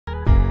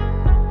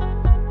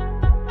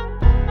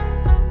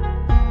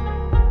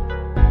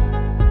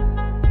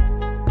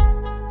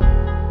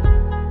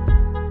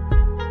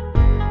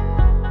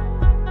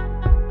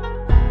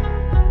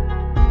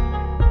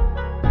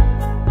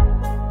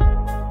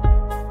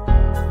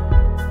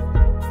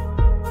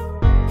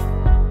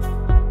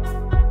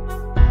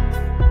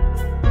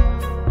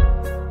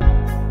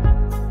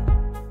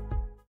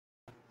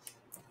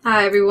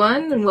Hi,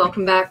 everyone, and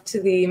welcome back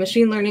to the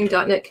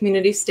MachineLearning.net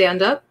community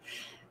stand-up.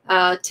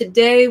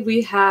 Today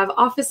we have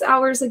office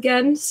hours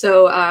again,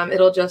 so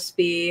it'll just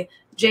be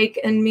Jake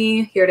and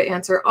me here to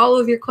answer all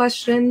of your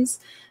questions.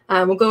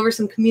 We'll go over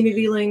some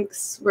community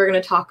links. We're going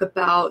to talk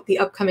about the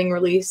upcoming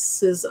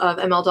releases of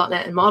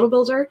ML.net and Model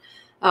Builder,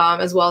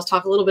 as well as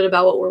talk a little bit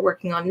about what we're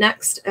working on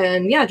next.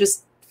 And yeah,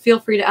 just feel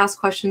free to ask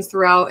questions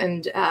throughout,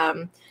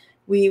 and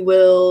we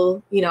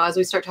will, as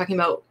we start talking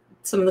about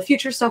some of the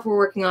future stuff we're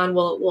working on,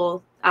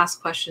 we'll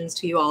ask questions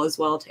to you all as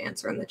well to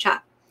answer in the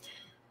chat.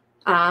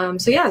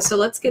 So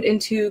let's get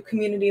into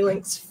community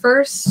links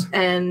first,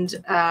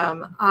 and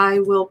I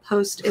will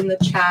post in the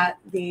chat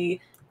the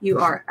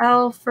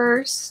URL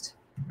first,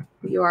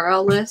 the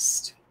URL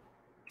list,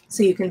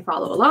 so you can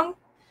follow along.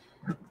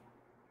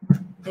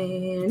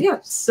 And yeah,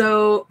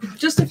 so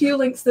just a few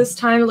links this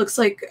time. It looks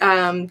like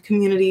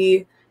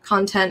community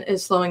content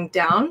is slowing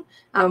down.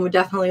 Would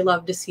definitely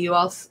love to see you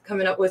all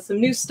coming up with some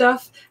new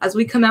stuff as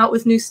we come out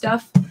with new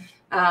stuff.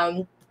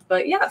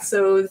 But yeah,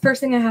 so the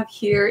first thing I have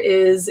here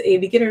is a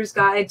beginner's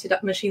guide to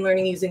machine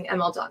learning using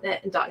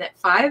ML.net and .NET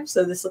 5.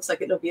 So this looks like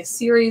it'll be a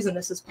series, and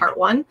this is part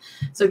 1.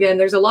 So again,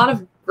 there's a lot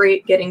of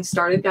great getting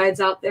started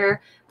guides out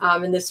there.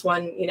 And this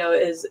one,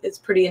 is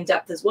pretty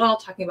in-depth as well,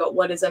 talking about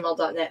what is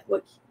ML.net,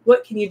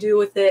 what can you do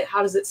with it,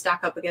 how does it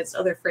stack up against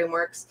other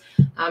frameworks,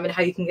 and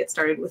how you can get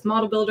started with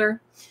Model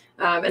Builder.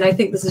 And I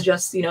think this is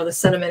just, the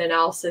sentiment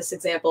analysis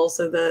example,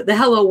 so the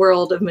hello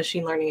world of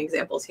machine learning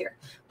examples here.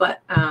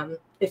 But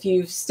if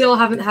you still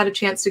haven't had a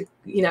chance to,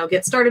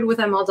 get started with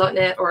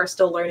ML.net or are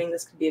still learning,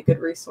 this could be a good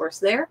resource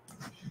there.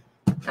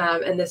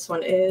 And this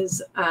one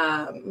is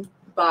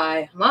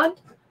by Hamad.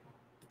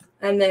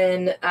 And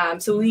then,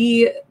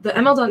 the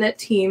ML.net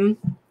team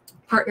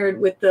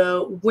partnered with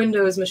the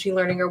Windows Machine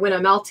Learning, or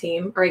WinML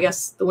team, or I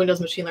guess the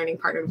Windows Machine Learning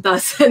partnered with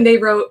us, and they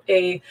wrote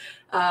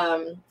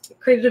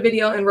created a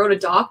video and wrote a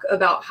doc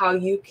about how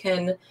you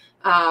can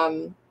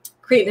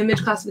create an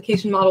image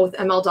classification model with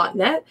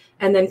ML.net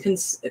and then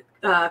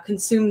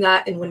consume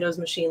that in Windows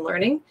Machine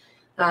Learning.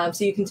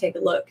 So you can take a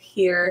look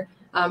here.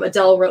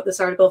 Adele wrote this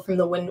article from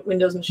the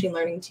Windows Machine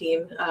Learning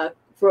team,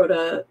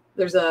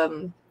 there's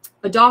a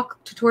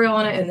doc tutorial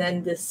on it, and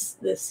then this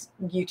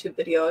YouTube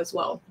video as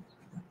well.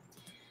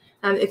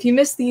 If you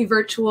missed the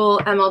virtual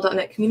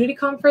ML.net community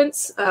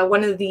conference,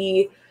 one of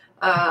the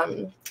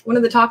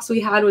talks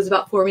we had was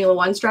about Formula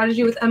One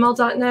strategy with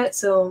ML.net.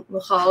 So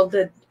Michal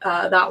did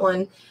that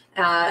one,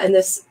 and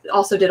this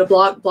also did a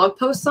blog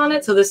post on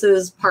it. So this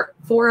is part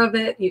 4 of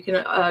it. You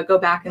can go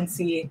back and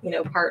see,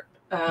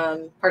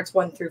 parts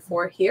 1 through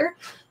 4 here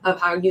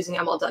of how using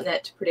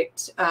ML.net to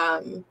predict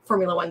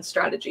Formula One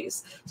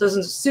strategies. So this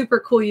is a super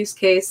cool use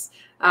case.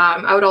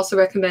 I would also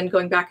recommend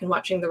going back and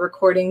watching the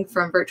recording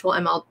from virtual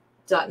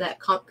ML.net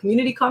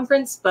community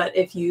conference. But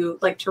if you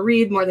like to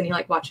read more than you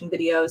like watching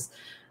videos,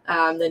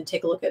 then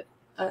take a look at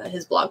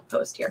his blog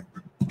post here.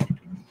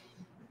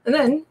 And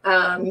then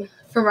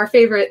from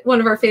one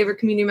of our favorite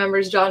community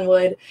members, John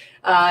Wood,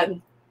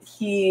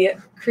 he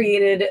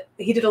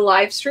did a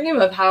live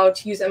stream of how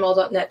to use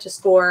ML.net to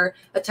score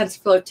a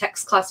TensorFlow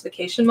text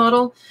classification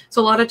model.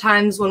 So a lot of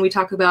times when we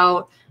talk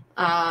about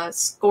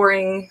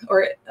scoring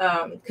or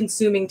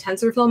consuming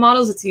TensorFlow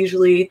models, it's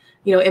usually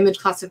image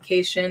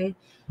classification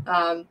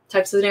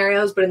type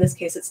scenarios, but in this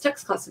case it's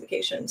text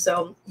classification.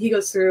 So he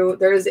goes through,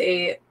 there is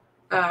a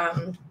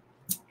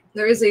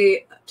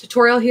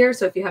tutorial here,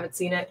 so if you haven't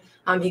seen it,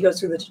 he goes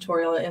through the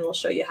tutorial and will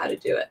show you how to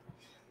do it.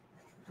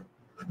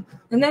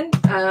 And then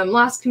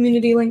last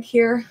community link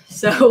here,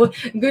 so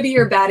goodie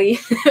or baddie.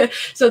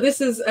 So this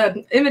is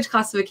an image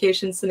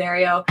classification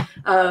scenario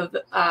of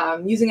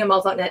using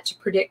ML.net to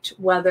predict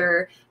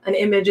whether an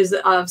image is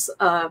of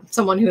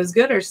someone who is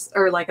good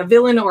or like a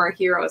villain or a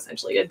hero,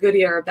 essentially, a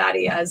goodie or a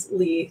baddie, as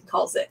Lee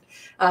calls it.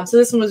 So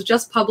this one was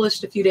just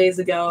published a few days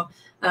ago.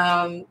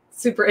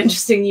 Super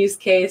interesting use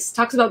case.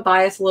 Talks about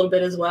bias a little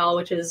bit as well,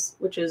 which is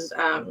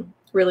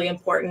really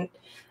important.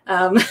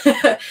 And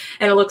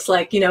it looks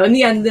like, in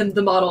the end,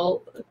 the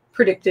model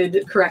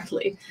predicted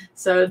correctly.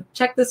 So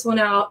check this one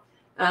out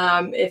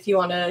if you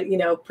want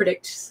to,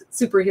 predict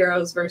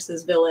superheroes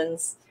versus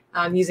villains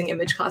using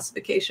image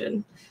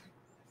classification.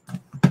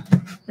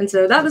 And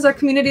so that is our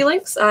community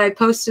links. I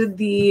posted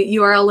the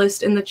URL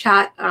list in the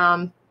chat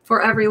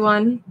for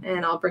everyone,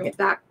 and I'll bring it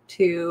back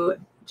to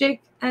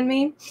Jake and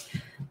me.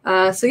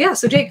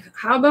 So Jake,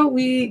 how about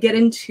we get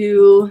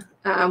into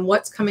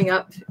what's coming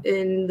up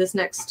in the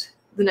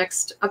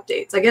next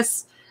updates? I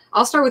guess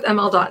I'll start with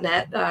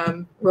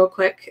ML.net real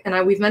quick,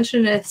 and we've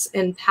mentioned this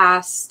in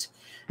past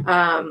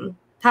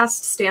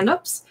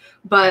stand-ups,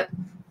 but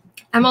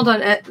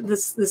ML.net,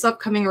 this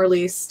upcoming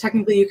release,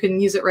 technically you can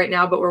use it right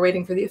now, but we're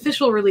waiting for the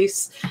official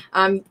release.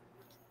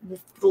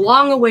 The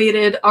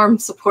long-awaited ARM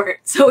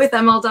support. So with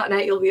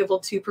ML.net, you'll be able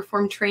to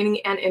perform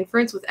training and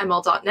inference with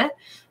ML.net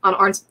on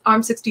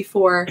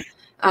ARM64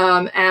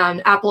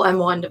 and Apple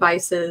M1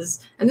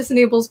 devices. And this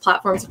enables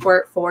platform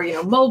support for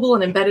mobile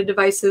and embedded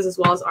devices as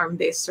well as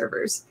ARM-based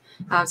servers.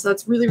 So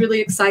that's really, really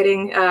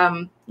exciting.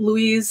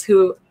 Louise,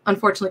 who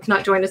unfortunately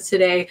cannot join us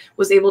today,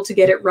 was able to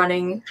get it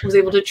running, was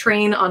able to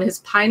train on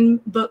his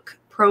Pinebook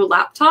Pro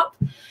laptop,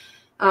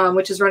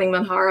 which is running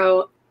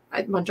Manjaro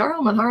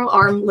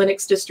ARM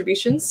Linux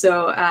distributions.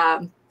 So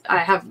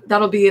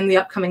that'll be in the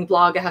upcoming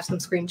blog. I have some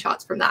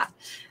screenshots from that.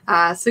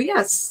 So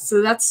yes,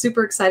 so that's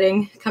super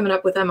exciting coming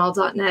up with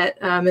ML.NET.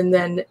 And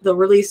then the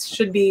release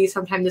should be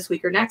sometime this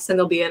week or next, and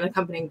there'll be an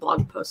accompanying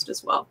blog post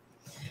as well.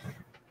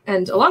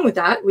 And along with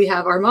that, we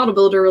have our Model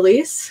Builder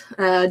release.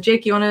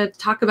 Jake, you want to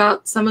talk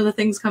about some of the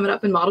things coming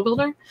up in Model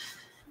Builder?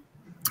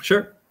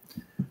 Sure.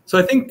 So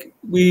I think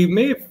we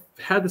may have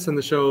had this on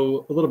the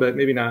show a little bit,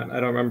 maybe not. I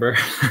don't remember.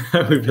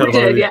 We've had we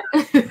did, yeah.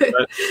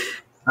 But,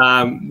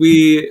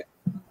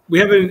 we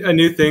have a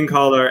new thing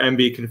called our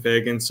MB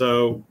config, and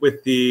so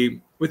with the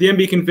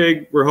MB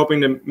config, we're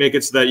hoping to make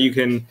it so that you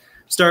can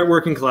start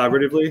working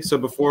collaboratively. So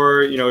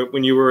before,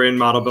 when you were in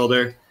Model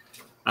Builder,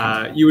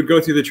 you would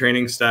go through the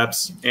training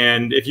steps,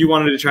 and if you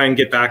wanted to try and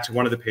get back to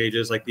one of the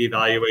pages, like the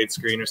evaluate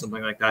screen or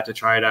something like that, to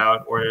try it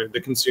out, or the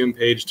consume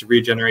page to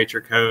regenerate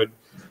your code,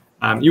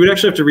 you would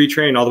actually have to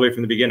retrain all the way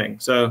from the beginning.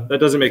 So that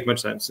doesn't make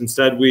much sense.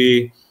 Instead,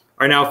 we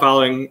are now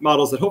following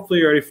models that hopefully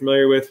you're already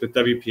familiar with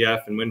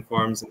WPF and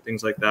WinForms and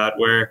things like that,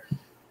 where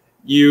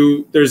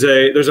there's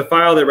a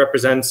file that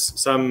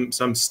represents some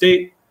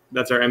state.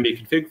 That's our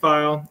MB config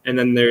file, and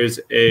then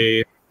there's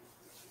a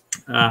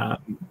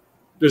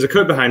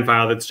code behind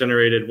file that's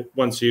generated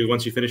once you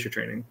finish your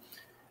training.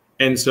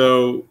 And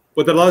so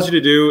what that allows you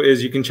to do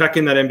is you can check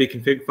in that MB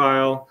config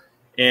file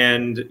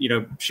and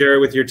share it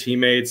with your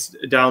teammates,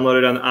 download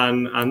it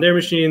on their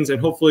machines, and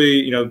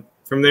hopefully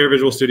from their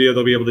Visual Studio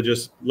they'll be able to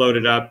just load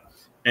it up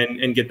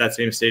and get that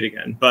same state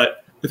again.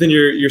 But within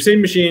your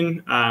same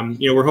machine,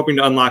 we're hoping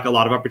to unlock a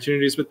lot of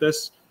opportunities with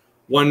this.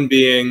 One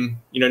being,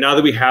 now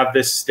that we have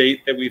this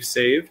state that we've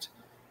saved,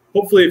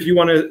 hopefully if you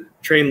want to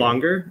train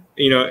longer,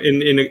 in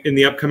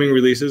the upcoming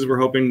releases, we're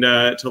hoping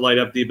to light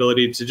up the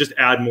ability to just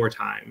add more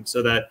time,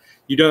 so that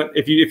you don't,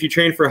 if you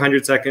train for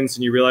 100 seconds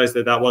and you realize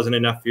that wasn't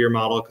enough for your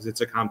model because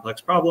it's a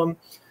complex problem,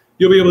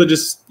 you'll be able to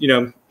just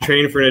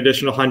train for an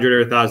additional 100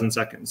 or 1,000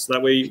 seconds. So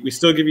that way we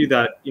still give you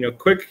that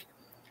quick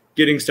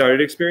getting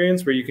started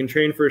experience where you can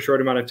train for a short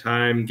amount of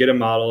time, get a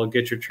model,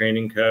 get your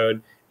training code,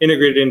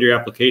 integrate it into your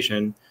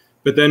application.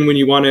 But then when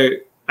you want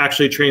to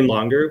actually train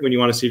longer, when you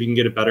want to see if you can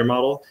get a better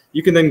model,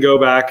 you can then go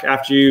back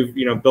after you've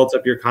built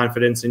up your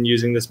confidence in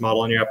using this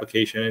model in your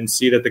application and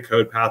see that the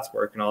code paths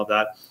work and all of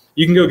that.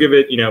 You can go give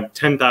it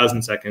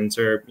 10,000 seconds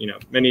or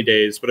many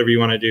days, whatever you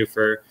want to do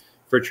for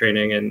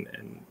training,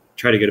 and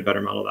try to get a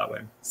better model that way.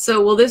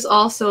 So will this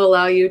also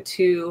allow you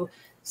to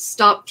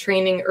stop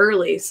training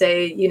early?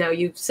 Say,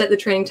 you set the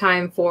training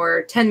time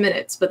for 10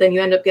 minutes, but then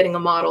you end up getting a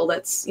model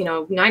that's,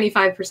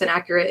 95%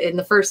 accurate in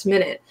the first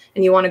minute,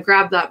 and you want to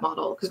grab that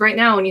model. Because right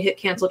now, when you hit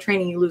cancel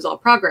training, you lose all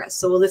progress.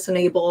 So will this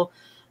enable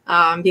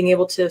being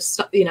able to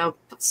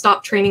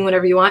stop training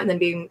whenever you want, and then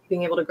being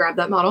able to grab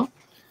that model?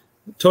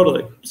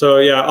 Totally. So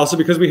yeah, also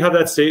because we have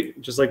that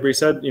state, just like Bree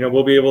said,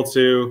 we'll be able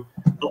to,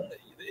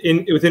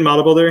 within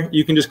Model Builder,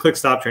 you can just click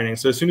stop training.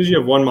 So as soon as you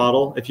have one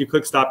model, if you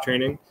click stop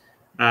training,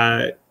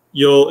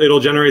 it'll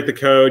generate the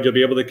code. You'll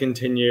be able to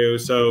continue.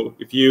 So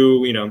if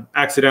you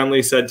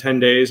accidentally said 10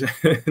 days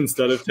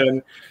instead of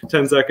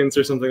 10 seconds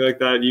or something like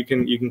that, you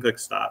can click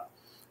stop.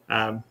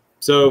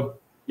 So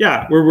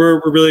yeah,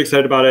 we're really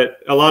excited about it.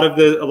 A lot of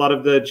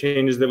the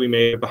changes that we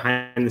made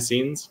behind the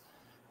scenes.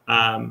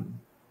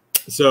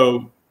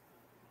 So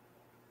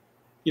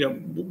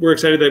we're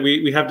excited that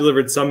we have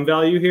delivered some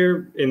value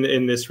here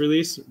in this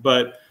release,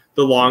 but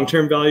the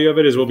long-term value of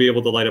it is we'll be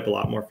able to light up a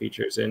lot more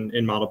features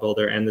in Model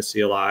Builder and the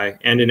CLI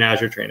and in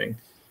Azure training.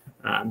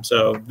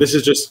 So this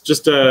is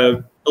just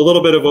a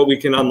little bit of what we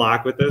can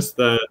unlock with this.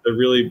 The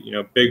really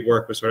big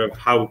work was sort of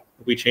how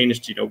we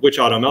changed which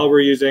AutoML we're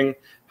using,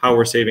 how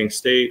we're saving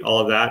state, all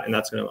of that, and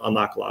that's going to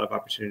unlock a lot of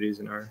opportunities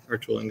in our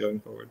tooling going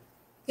forward.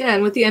 Yeah,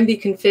 and with the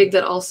MB config,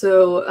 that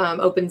also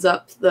opens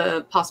up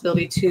the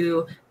possibility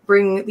to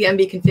bring the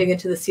MB config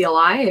into the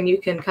CLI, and you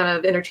can kind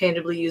of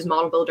interchangeably use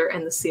Model Builder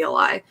and the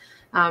CLI.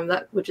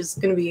 Which is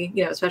going to be,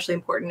 especially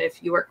important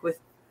if you work with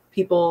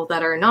people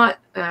that are not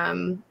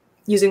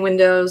using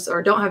Windows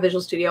or don't have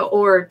Visual Studio,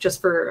 or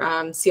just for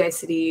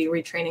CI/CD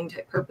retraining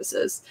type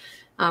purposes.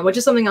 Which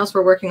is something else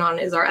we're working on,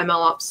 is our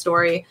MLOps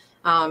story,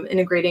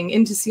 integrating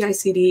into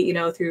CI/CD,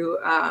 through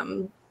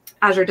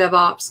Azure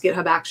DevOps,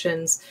 GitHub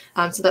Actions.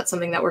 So that's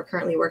something that we're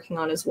currently working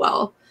on as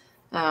well.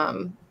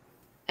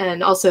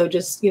 And also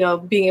just,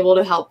 being able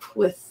to help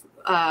with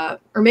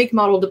or make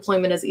model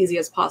deployment as easy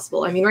as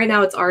possible. I mean, right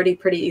now it's already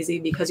pretty easy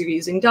because you're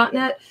using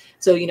 .NET.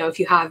 So, if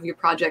you have your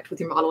project with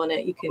your model in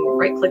it, you can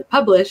right-click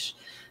publish.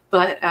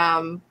 But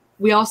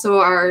we also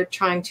are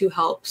trying to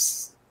help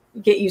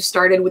get you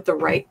started with the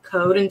right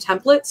code and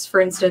templates.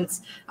 For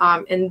instance,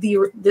 in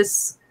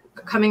this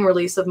coming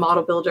release of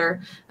Model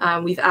Builder,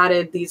 we've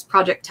added these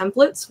project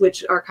templates,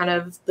 which are kind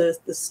of the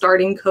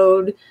starting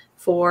code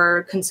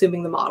for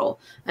consuming the model.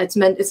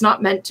 It's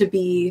not meant to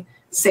be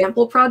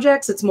sample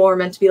projects. It's more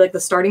meant to be like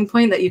the starting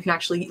point that you can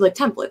actually, like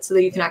templates, so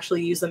that you can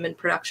actually use them in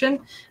production.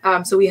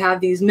 So we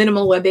have these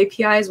minimal web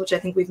APIs, which I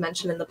think we've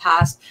mentioned in the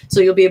past. So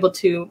you'll be able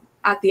to,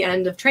 at the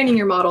end of training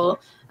your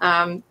model,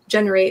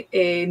 generate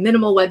a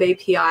minimal web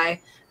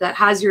API that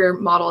has your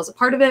model as a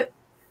part of it.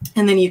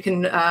 And then you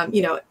can,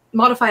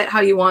 modify it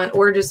how you want,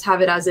 or just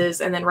have it as is,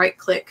 and then right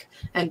click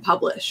and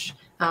publish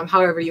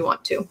however you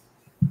want to.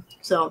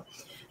 So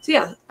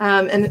yeah.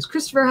 And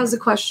Christopher has a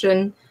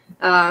question.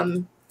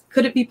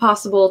 Could it be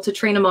possible to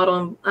train a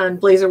model on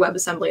Blazor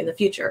WebAssembly in the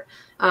future?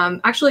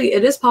 Actually,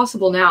 it is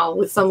possible now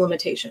with some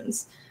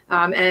limitations.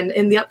 And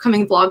in the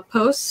upcoming blog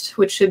post,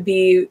 which should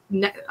be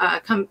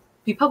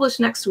published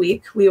next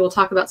week, we will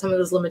talk about some of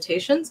those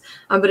limitations.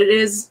 But it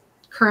is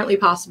currently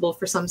possible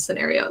for some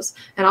scenarios.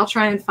 And I'll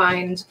try and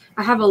find,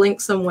 I have a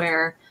link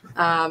somewhere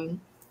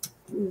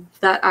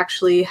that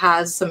actually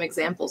has some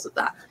examples of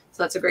that.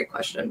 So that's a great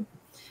question.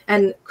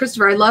 And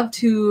Christopher, I'd love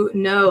to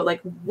know,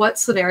 like, what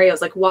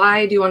scenarios, like,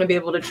 why do you want to be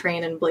able to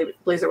train in Blazor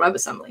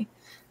WebAssembly?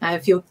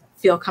 If you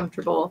feel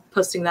comfortable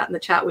posting that in the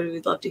chat,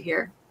 we'd love to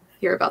hear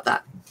about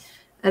that.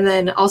 And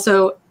then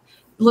also,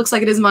 looks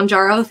like it is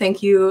Manjaro.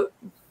 Thank you.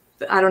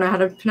 I don't know how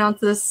to pronounce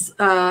this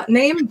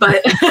name,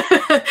 but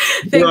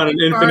we're on an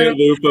infinite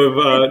loop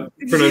of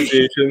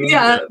pronunciations.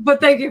 Yeah, but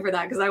thank you for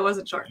that, because I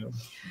wasn't sure.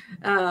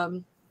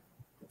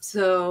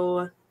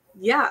 So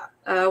yeah,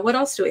 what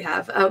else do we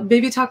have?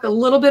 Maybe talk a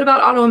little bit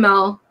about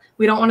AutoML.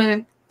 We don't want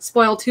to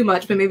spoil too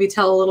much, but maybe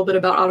tell a little bit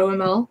about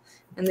AutoML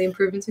and the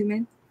improvements we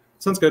made.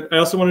 Sounds good. I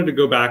also wanted to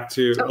go back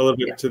to a little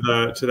bit to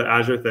the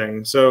Azure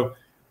thing. So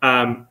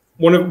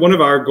one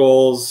of our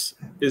goals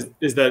is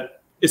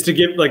to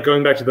give, like,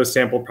 going back to those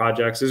sample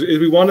projects, is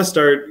we want to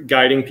start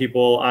guiding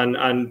people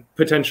on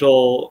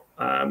potential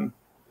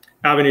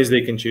avenues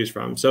they can choose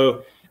from.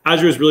 So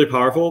Azure is really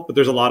powerful, but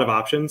there's a lot of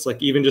options.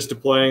 Like, even just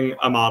deploying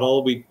a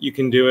model, you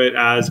can do it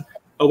as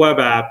a web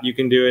app. You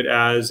can do it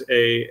as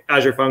a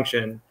Azure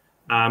function.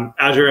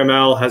 Azure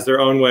ML has their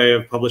own way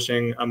of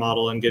publishing a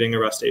model and getting a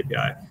REST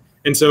API.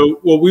 And so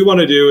what we want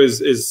to do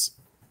is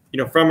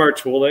from our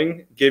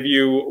tooling, give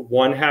you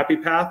one happy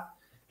path.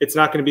 It's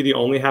not going to be the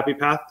only happy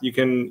path. You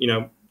can,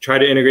 try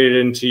to integrate it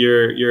into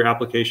your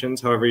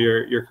applications, however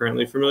you're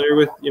currently familiar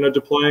with,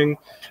 deploying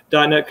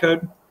 .NET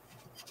code.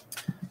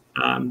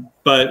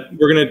 But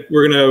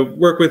we're gonna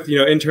work with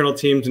internal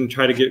teams and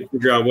try to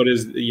figure out what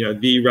is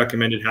the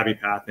recommended happy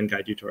path and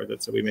guide you toward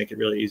it, so we make it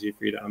really easy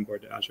for you to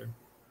onboard to Azure.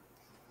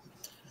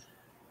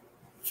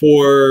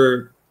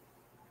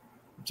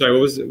 Sorry,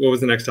 what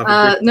was the next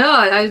topic?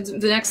 The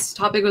next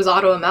topic was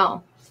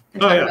AutoML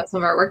and talking about some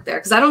of our work there,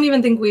 because I don't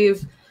even think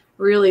we've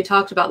really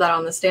talked about that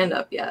on the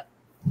stand-up yet.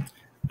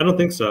 I don't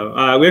think so.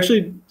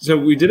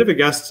 We did have a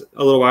guest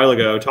a little while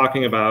ago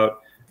talking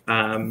about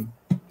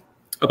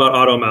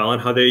AutoML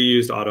and how they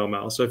used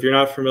AutoML. So if you're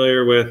not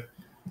familiar with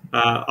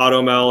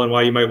AutoML and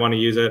why you might want to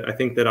use it, I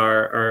think that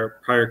our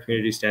prior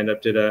community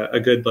stand-up did a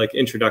good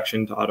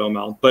introduction to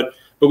AutoML. But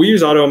we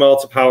use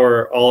AutoML to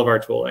power all of our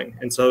tooling,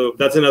 and so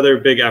that's another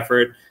big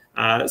effort.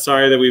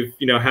 Sorry that we've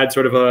had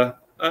sort of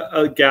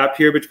a gap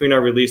here between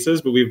our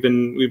releases, but we've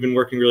been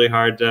working really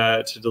hard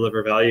to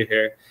deliver value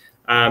here.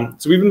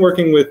 So we've been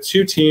working with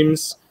two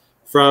teams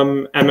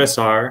from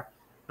MSR.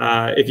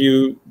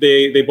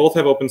 They both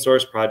have open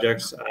source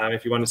projects.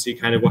 If you want to see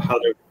kind of how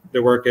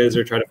their work is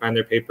or try to find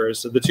their papers.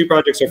 So the two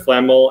projects are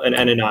Flammable and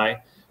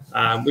NNI.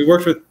 We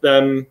worked with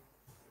them.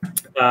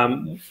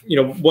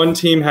 One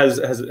team has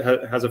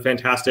a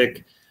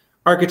fantastic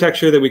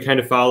architecture that we kind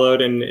of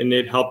followed, and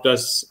it helped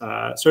us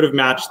sort of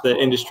match the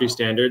industry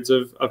standards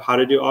of how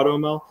to do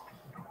AutoML.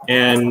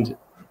 And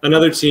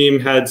another team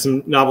had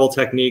some novel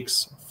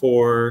techniques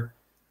for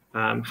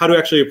how to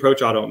actually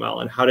approach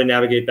AutoML and how to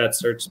navigate that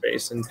search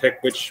space and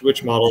pick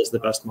which model is the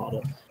best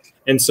model.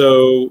 And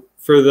so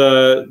for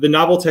the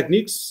novel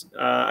techniques,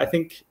 I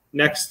think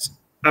next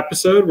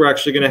episode we're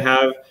actually going to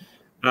have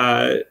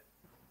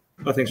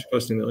thanks for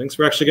posting the links.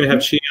 We're actually going to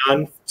have Chi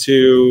on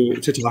to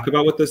talk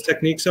about what those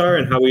techniques are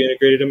and how we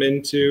integrated them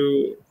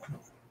into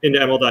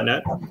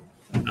ML.NET.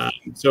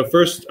 So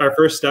our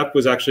first step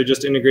was actually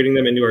just integrating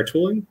them into our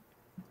tooling.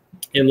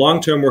 In long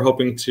term, we're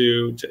hoping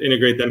to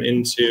integrate them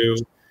into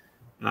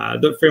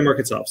the framework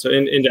itself, so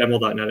into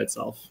ML.NET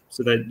itself,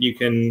 so that you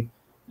can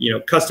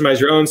customize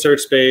your own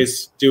search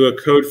space, do a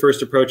code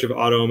first approach of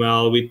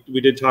AutoML.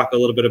 We did talk a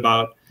little bit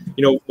about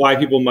why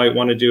people might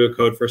want to do a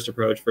code first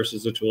approach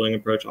versus a tooling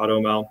approach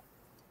AutoML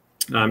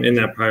in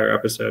that prior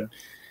episode.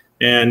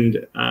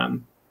 And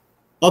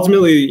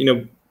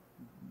ultimately,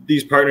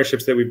 these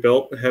partnerships that we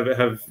built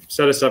have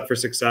set us up for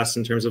success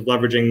in terms of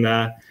leveraging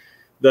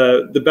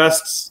the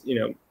best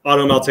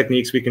AutoML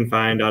techniques we can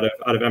find out of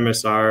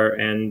MSR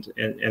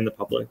and the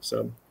public.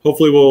 So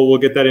hopefully we'll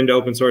get that into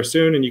open source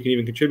soon, and you can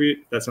even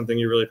contribute. That's something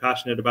you're really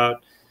passionate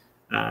about.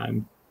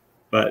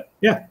 But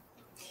yeah.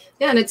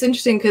 Yeah, and it's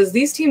interesting because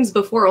these teams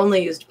before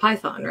only used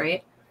Python,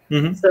 right?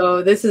 Mm-hmm.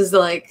 So this is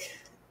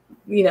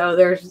you know,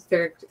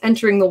 they're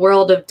entering the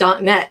world of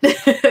 .NET,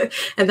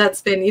 and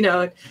that's been, you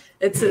know,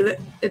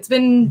 it's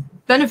been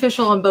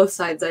beneficial on both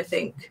sides, I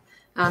think,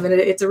 and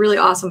it's a really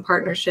awesome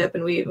partnership,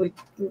 and we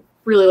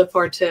really look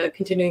forward to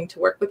continuing to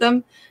work with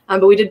them.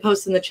 But we did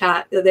post in the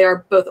chat that they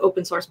are both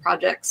open source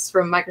projects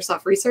from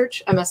Microsoft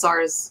Research.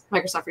 MSR is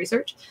Microsoft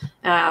Research,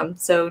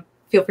 so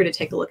feel free to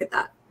take a look at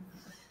that.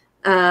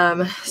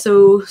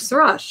 So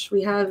Surash,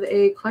 we have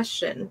a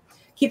question.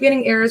 Keep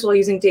getting errors while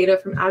using data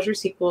from Azure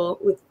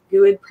SQL with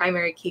GUID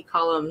primary key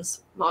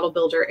columns, model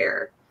builder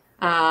error.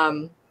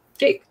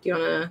 Jake, do you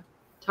want to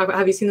talk about,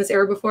 have you seen this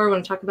error before?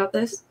 Want to talk about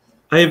this?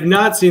 I have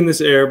not seen this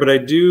error, but I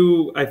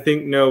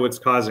think, know what's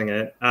causing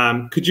it.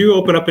 Could you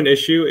open up an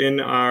issue in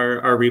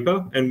our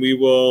repo, and we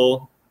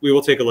will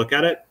take a look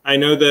at it? I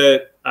know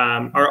that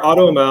our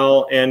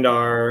AutoML and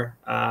our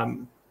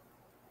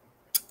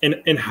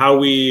and how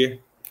we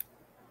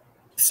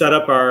set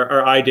up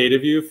our iData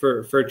view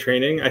for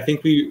training, I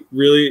think we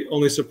really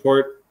only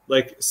support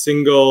like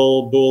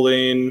single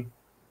Boolean,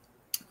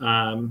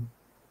 a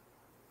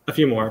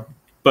few more,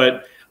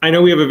 but I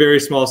know we have a very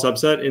small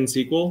subset in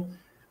SQL.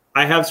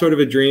 I have sort of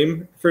a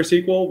dream for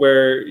SQL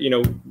where, you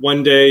know,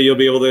 one day you'll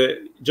be able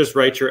to just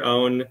write your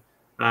own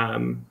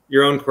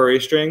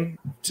query string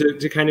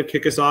to kind of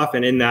kick us off,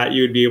 and in that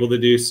you would be able to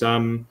do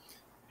some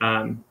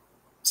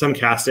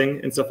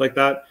casting and stuff like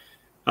that.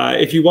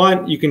 If you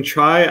want, you can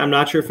try. I'm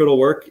not sure if it'll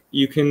work.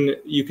 You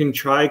can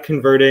try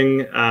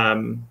converting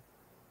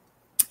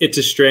it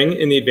to string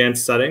in the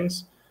advanced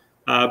settings,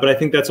 but I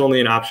think that's only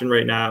an option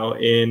right now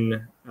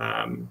in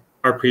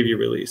our preview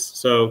release.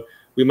 So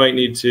we might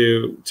need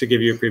to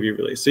give you a preview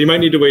release. So you might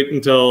need to wait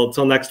until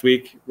next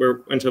week,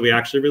 until we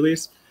actually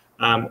release,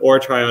 or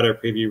try out our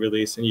preview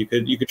release. And you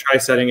could try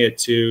setting it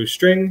to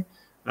string,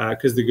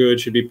 because the GUID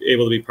should be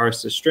able to be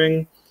parsed as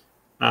string.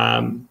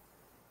 And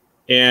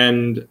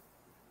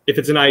if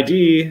it's an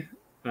ID,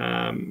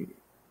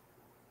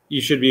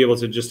 you should be able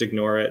to just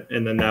ignore it,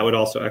 and then that would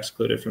also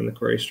exclude it from the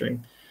query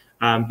string.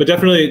 But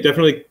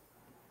definitely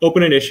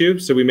open an issue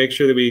so we make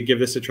sure that we give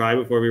this a try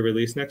before we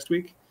release next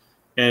week,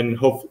 and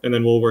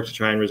then we'll work to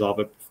try and resolve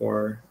it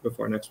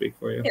before next week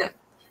for you. Yeah,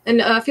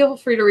 and feel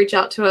free to reach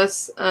out to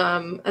us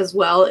as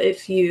well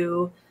if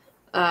you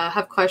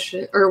have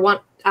questions or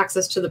want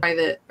access to the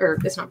private, or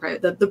it's not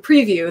private, the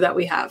preview that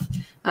we have.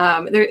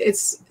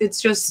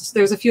 It's just,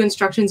 there's a few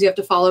instructions you have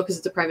to follow because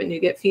it's a private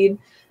NuGet feed.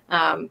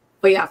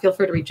 But yeah, feel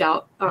free to reach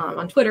out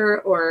on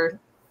Twitter, or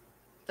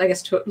I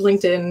guess to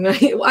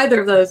LinkedIn,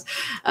 either of those,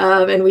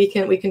 and we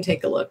can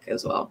take a look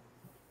as well,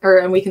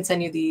 and we can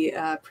send you the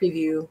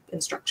preview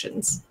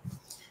instructions.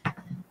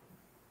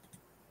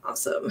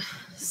 Awesome.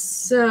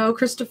 So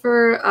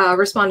Christopher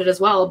responded as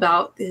well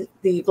about the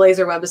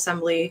Blazor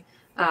WebAssembly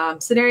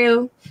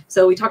scenario.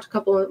 So we talked a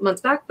couple of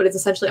months back, but it's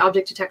essentially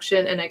object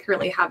detection, and I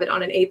currently have it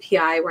on an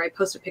API where I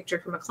post a picture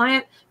from a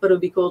client, but it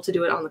would be cool to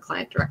do it on the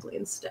client directly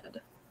instead.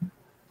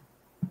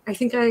 I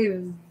think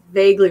I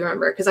vaguely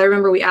remember, because I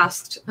remember we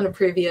asked in a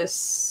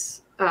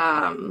previous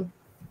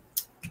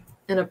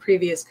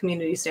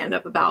community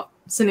stand-up about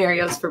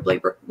scenarios for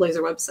Blazor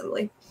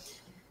WebAssembly.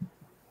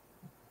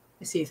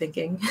 I see you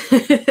thinking.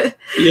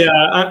 Yeah,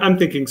 I'm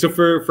thinking. So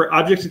for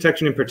object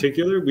detection in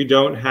particular, we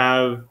don't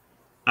have.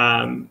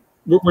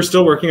 We're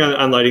still working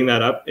on lighting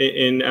that up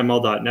in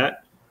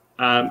ML.NET.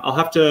 I'll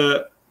have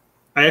to.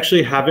 I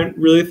actually haven't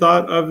really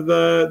thought of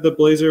the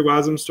Blazor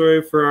WASM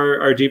story for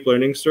our deep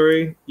learning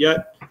story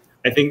yet.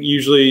 I think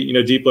usually, you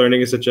know, deep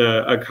learning is such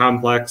a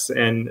complex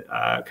and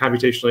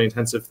computationally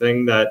intensive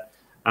thing that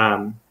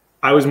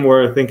I was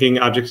more thinking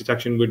object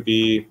detection would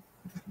be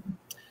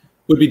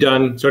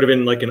done sort of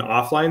in like an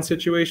offline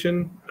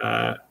situation,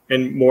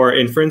 and more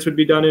inference would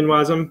be done in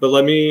WASM. But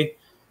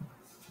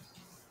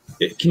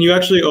can you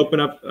actually open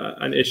up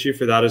an issue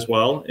for that as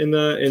well in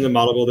the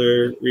model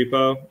builder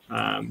repo?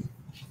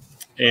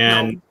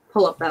 And I'll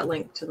pull up that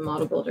link to the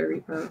model builder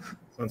repo.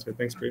 Sounds good.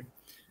 Thanks, Bree.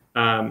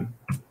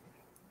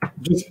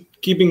 Just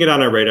keeping it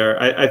on our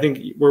radar. I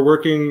think we're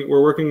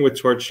working with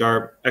Torch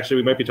Sharp. Actually,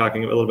 we might be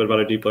talking a little bit about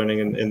our deep learning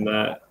in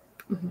a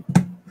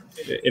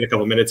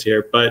couple of minutes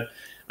here, but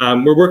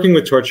we're working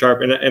with Torch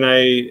Sharp, and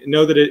I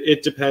know that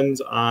it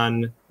depends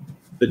on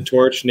the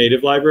Torch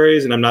native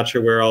libraries, and I'm not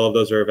sure where all of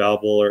those are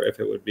available or if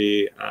it would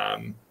be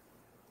an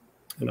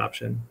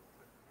option.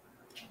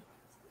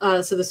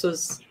 So this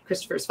was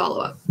Christopher's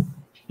follow-up.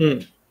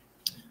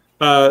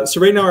 So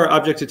right now our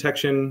object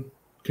detection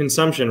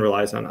consumption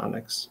relies on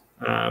Onyx.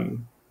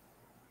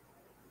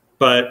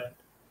 But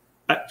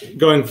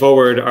going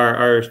forward,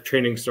 our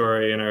training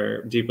story and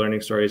our deep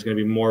learning story is going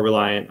to be more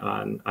reliant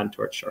on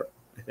Torch Sharp,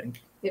 I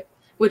think. Yep,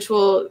 which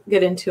we'll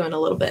get into in a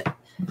little bit.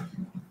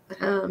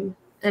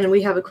 And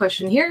we have a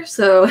question here.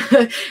 So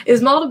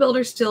is Model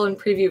Builder still in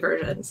preview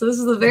version? So this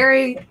is a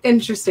very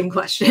interesting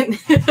question.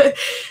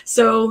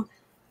 So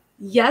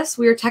yes,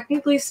 we are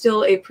technically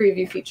still a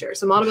preview feature.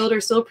 So Model Builder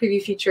is still a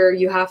preview feature.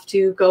 You have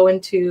to go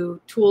into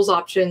tools,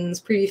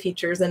 options, preview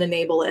features, and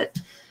enable it.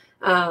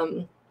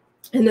 And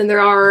then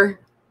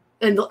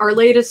and our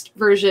latest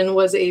version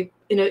was in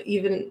an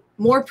even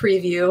more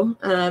preview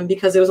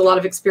because there was a lot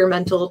of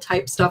experimental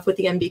type stuff with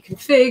the MB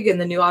config and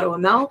the new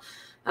AutoML.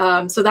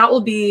 So that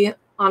will be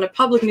on a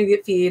public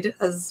NuGet feed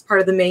as part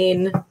of the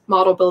main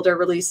model builder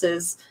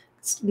releases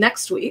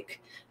next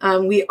week.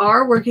 We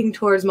are working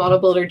towards model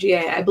builder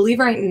GA. I believe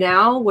right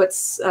now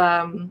what's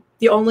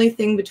the only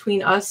thing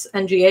between us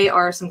and GA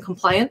are some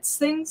compliance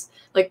things.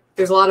 Like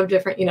there's a lot of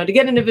different, to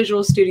get into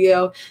Visual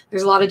Studio,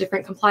 there's a lot of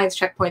different compliance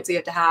checkpoints that you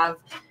have to have,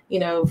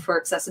 for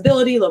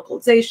accessibility,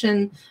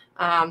 localization.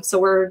 So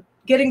we're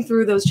getting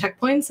through those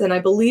checkpoints. And I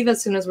believe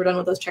as soon as we're done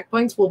with those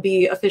checkpoints, we'll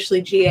be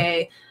officially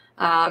GA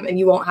and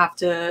you won't have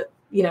to,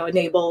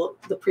 enable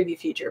the preview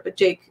feature. But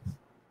Jake,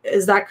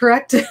 is that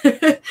correct?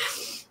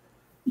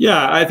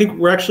 Yeah, I think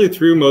we're actually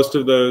through most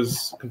of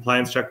those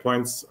compliance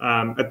checkpoints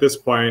at this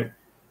point.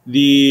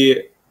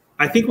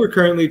 I think we're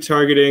currently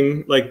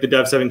targeting like the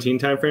Dev 17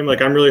 timeframe.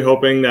 Like I'm really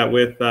hoping that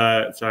with,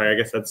 sorry, I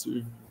guess that's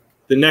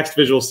the next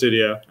Visual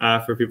Studio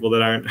for people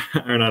that aren't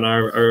on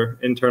our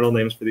internal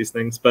names for these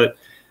things. But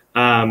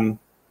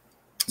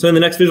so in the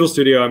next Visual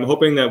Studio, I'm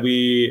hoping that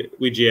we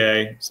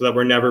GA so that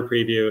we're never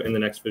preview in the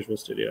next Visual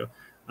Studio,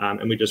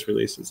 and we just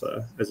release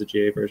as a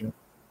GA version.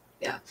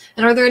 Yeah.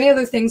 And are there any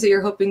other things that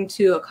you're hoping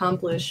to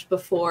accomplish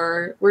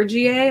before we're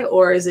GA,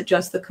 or is it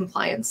just the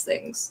compliance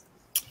things?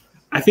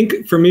 I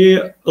think for me,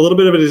 a little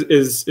bit of it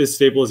is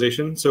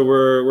stabilization. So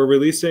we're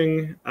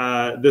releasing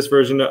this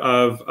version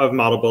of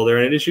Model Builder,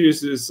 and it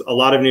introduces a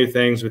lot of new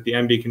things with the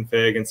MB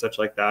config and such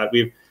like that.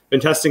 We've been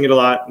testing it a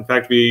lot. In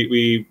fact,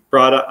 we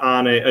brought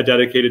on a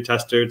dedicated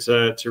tester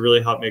to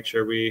really help make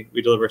sure we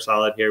deliver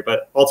solid here,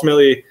 but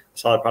ultimately a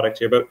solid product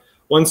here. But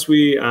once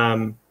we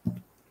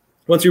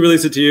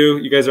release it to you,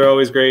 you guys are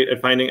always great at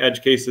finding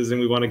edge cases,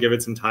 and we want to give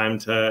it some time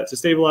to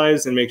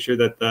stabilize and make sure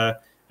that the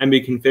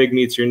MB config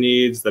meets your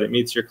needs, that it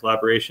meets your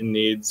collaboration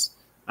needs.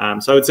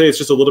 So I would say it's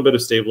just a little bit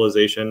of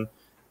stabilization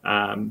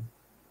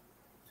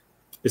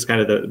is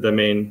kind of the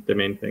main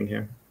thing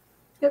here.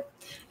 Yep.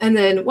 And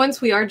then once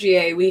we are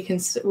GA, we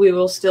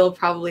will still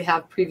probably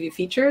have preview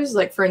features.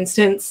 Like for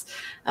instance,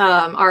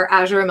 our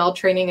Azure ML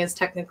training is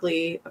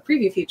technically a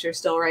preview feature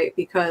still, right?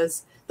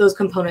 Because those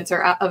components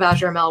of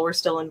Azure ML were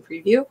still in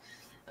preview.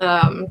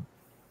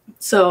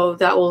 So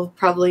that will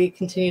probably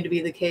continue to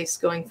be the case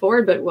going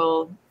forward, but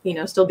will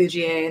still be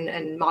GA,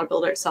 and Model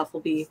Builder itself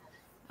will be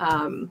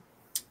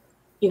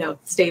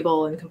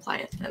stable and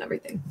compliant and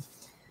everything.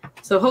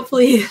 So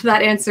hopefully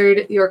that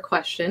answered your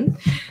question.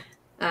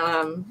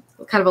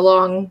 Kind of a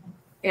long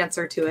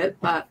answer to it,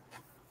 but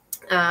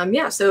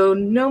yeah, so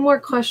no more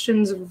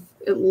questions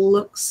it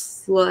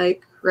looks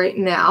like right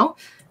now.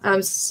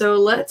 So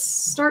let's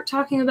start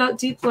talking about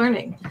deep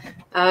learning.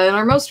 In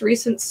our most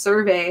recent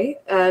survey,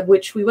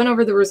 which we went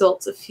over the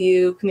results a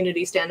few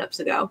community stand-ups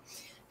ago,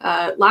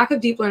 lack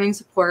of deep learning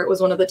support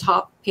was one of the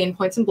top pain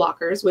points and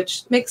blockers,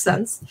 which makes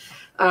sense.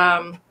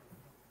 And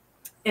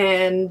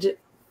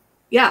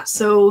yeah,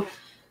 so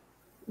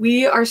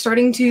we are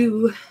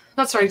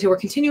we're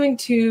continuing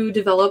to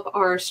develop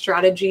our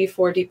strategy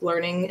for deep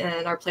learning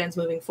and our plans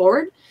moving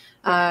forward.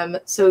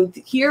 So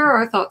here are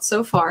our thoughts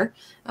so far,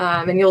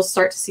 and you'll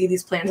start to see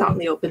these plans out in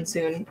the open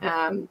soon.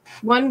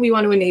 One, we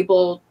want to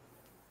enable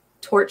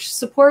Torch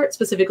support,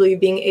 specifically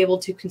being able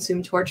to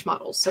consume Torch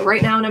models. So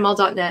right now in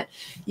ML.NET,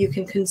 you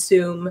can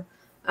consume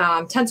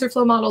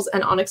TensorFlow models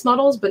and Onyx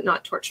models, but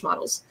not Torch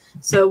models.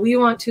 So we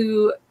want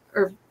to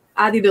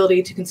add the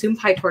ability to consume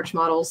PyTorch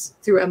models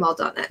through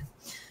ML.NET.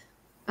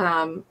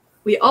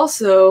 We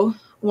also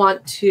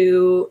want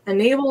to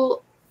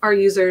enable our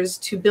users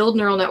to build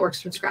neural networks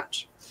from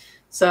scratch.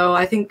 So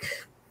I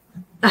think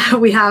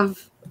we have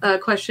a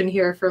question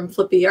here from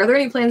Flippy. Are there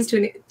any plans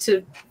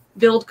to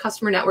build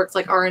customer networks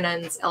like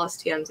RNNs,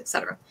 LSTMs,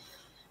 etc.?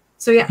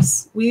 So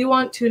yes, we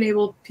want to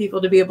enable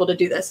people to be able to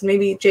do this. And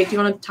maybe, Jake, do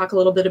you want to talk a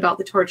little bit about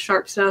the Torch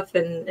Sharp stuff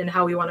and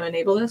how we want to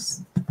enable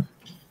this?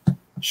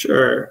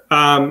 Sure.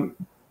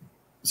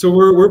 So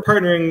we're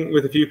partnering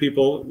with a few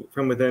people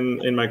from within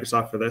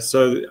Microsoft for this.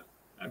 So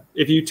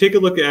if you take a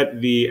look at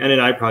the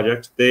NNI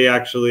project, they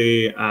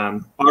actually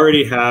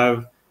already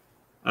have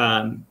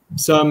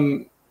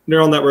some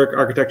neural network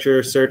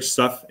architecture search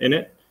stuff in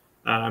it.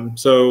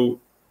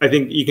 So I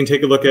think you can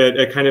take a look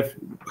at kind of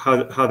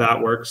how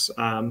that works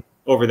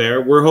over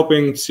there. We're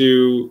hoping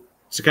to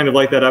kind of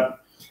light that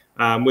up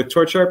with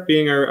Torch Sharp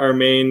being our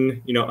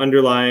main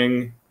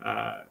underlying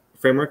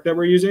framework that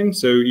we're using.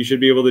 So you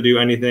should be able to do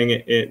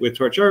anything with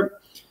Torch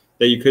Sharp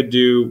that you could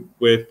do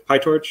with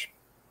PyTorch.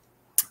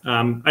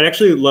 I'd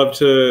actually love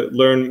to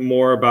learn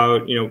more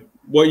about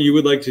what you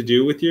would like to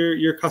do with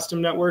your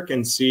custom network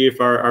and see if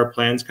our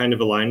plans kind of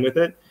align with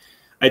it.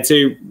 I'd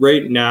say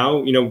right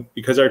now,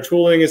 because our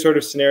tooling is sort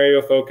of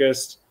scenario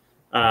focused,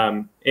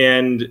 and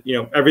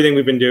everything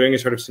we've been doing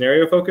is sort of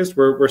scenario focused,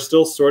 we're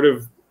still sort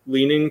of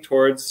leaning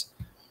towards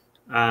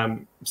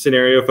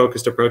scenario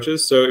focused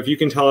approaches. So if you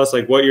can tell us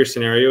like what your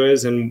scenario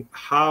is and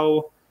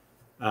how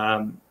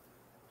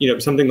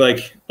something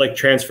like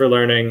transfer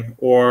learning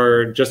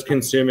or just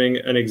consuming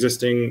an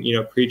existing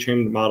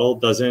pre-trained model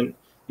doesn't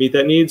meet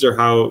that needs, or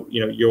how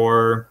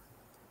your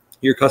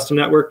custom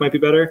network might be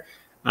better.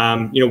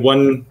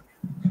 One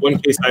one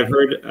case I've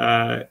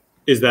heard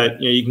is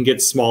that you can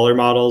get smaller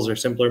models or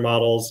simpler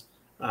models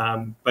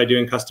by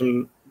doing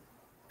custom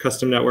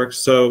networks.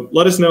 So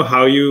let us know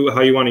how you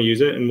want to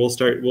use it, and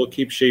we'll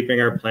keep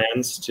shaping our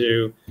plans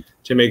to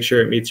make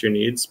sure it meets your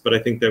needs. But I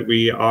think that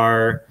we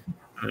are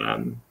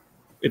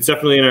it's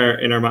definitely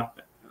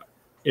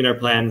in our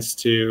plans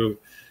to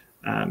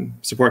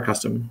support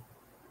custom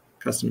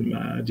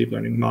deep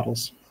learning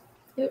models.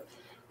 Yep.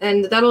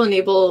 And that'll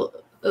enable,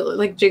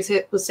 like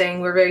Jake was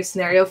saying, we're very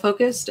scenario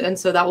focused, and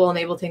so that will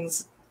enable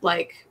things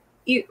like,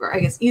 or I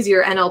guess,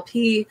 easier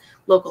NLP,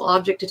 local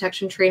object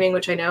detection training,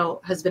 which I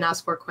know has been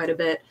asked for quite a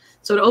bit.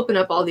 So to open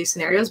up all these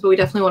scenarios, but we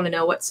definitely want to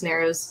know what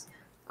scenarios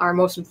are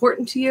most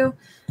important to you,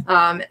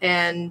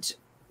 and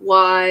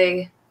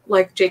why,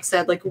 like Jake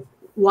said, like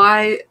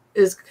why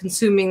is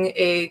consuming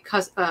a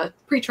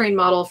pre-trained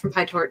model from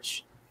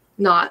PyTorch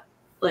not,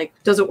 like,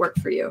 doesn't work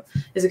for you?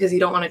 Is it because you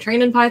don't want to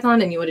train in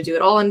Python and you want to do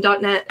it all in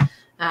 .NET?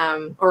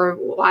 Or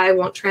why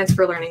won't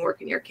transfer learning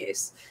work in your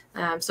case?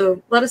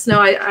 So let us know.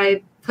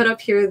 I put up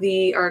here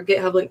our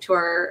GitHub link to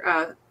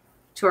our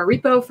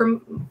repo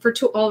for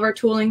all of our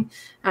tooling,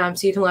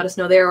 so you can let us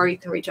know there, or you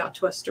can reach out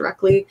to us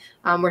directly.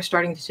 We're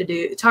starting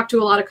to talk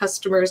to a lot of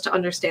customers to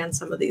understand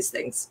some of these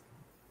things.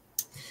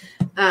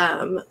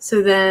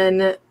 So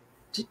then,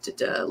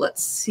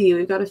 let's see,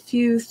 we've got a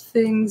few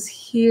things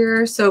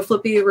here. So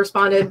Flippy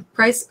responded,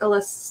 price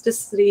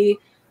elasticity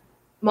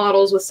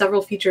models with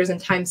several features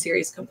and time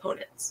series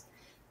components.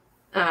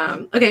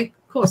 Okay,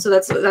 cool. So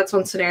that's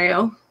one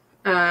scenario.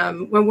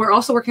 When we're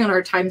also working on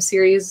our time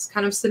series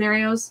kind of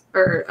scenarios,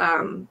 or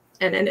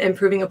and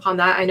improving upon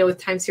that. I know with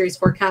time series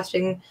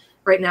forecasting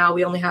right now,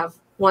 we only have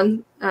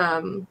one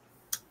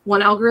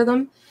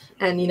algorithm,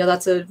 and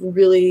that's a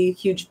really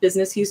huge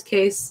business use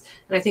case.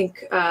 And I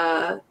think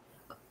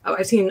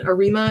I've seen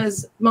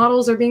ARIMA's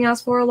models are being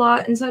asked for a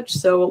lot and such.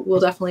 So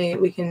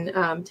we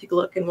can take a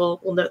look, and we'll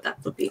note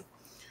that, Flippy.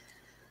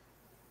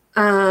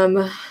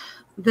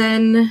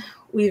 Then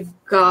we've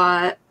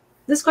got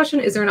this question: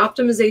 is there an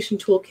optimization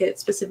toolkit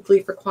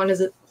specifically for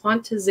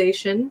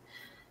quantization?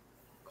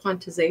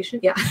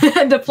 Yeah,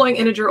 deploying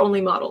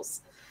integer-only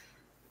models.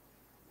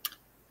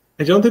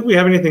 I don't think we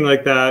have anything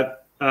like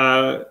that.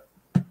 I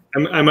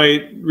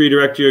might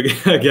redirect you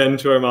again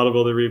to our model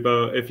builder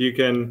repo if you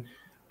can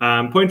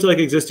point to like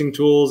existing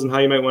tools and how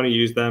you might want to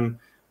use them.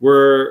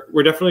 We're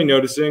definitely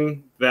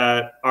noticing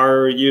that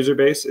our user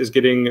base is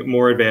getting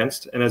more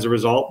advanced, and as a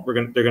result, they're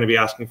going to be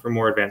asking for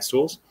more advanced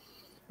tools.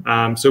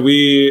 So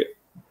we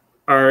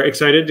are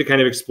excited to kind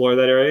of explore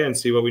that area and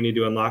see what we need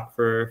to unlock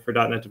for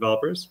 .NET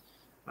developers.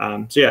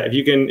 So yeah, if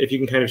you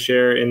can kind of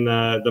share in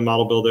the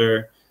model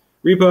builder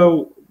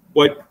repo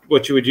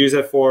what you would use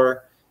that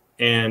for,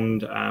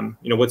 and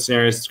what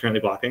scenarios it's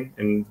currently blocking,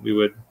 and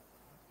we'll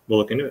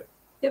look into it.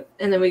 Yep,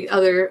 and then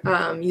other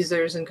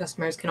users and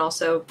customers can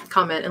also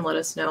comment and let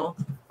us know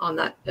on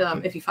that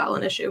if you file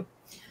an issue.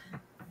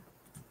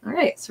 All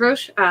right,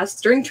 Sarosh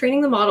asks, during training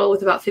the model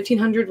with about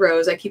 1,500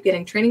 rows, I keep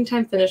getting training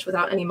time finished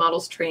without any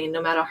models trained,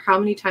 no matter how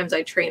many times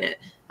I train it,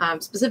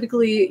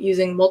 specifically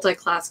using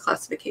multi-class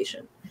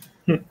classification.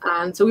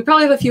 So we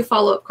probably have a few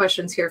follow-up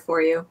questions here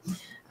for you.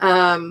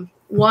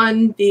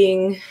 One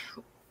being,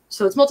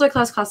 so it's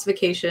multi-class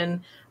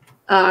classification.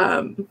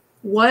 So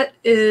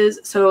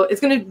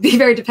it's going to be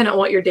very dependent on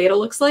what your data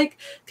looks like.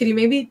 Could you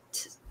maybe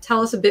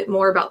tell us a bit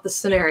more about the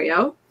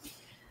scenario?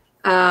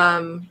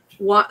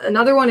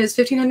 Another one is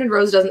 1,500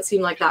 rows doesn't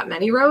seem like that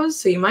many rows,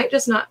 so you might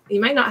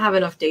not have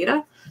enough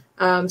data.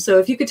 So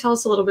if you could tell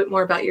us a little bit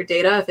more about your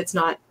data, if it's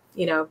not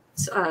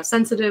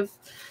sensitive,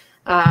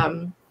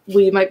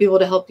 we might be able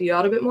to help you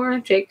out a bit more.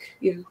 Jake,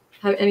 you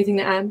have anything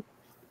to add?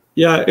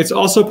 Yeah, it's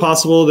also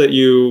possible that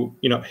you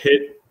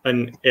hit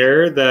an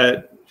error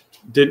that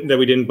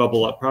we didn't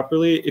bubble up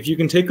properly. If you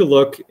can take a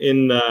look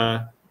in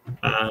the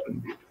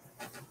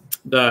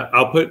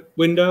output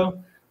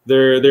window,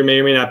 there may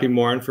or may not be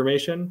more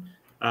information.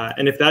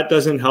 And if that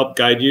doesn't help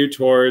guide you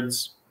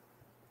towards,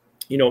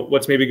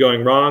 what's maybe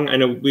going wrong, I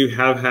know we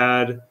have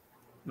had.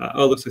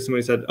 Oh, looks like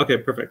somebody said, okay,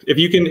 perfect. If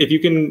you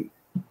can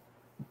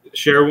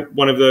share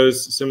one of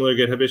those similar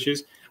GitHub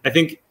issues, I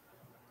think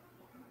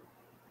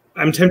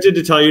I'm tempted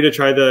to tell you to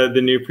try the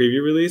new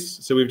preview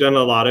release. So we've done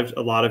a lot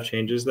of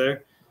changes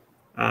there.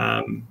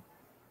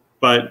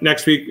 But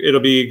next week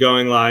it'll be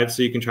going live,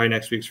 so you can try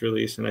next week's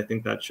release, and I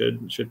think that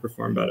should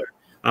perform better.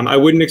 I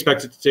wouldn't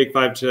expect it to take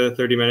 5 to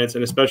 30 minutes,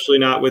 and especially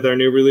not with our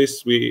new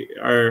release.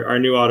 Our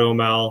new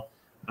AutoML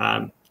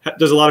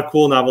does a lot of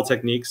cool novel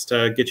techniques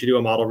to get you to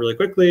a model really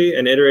quickly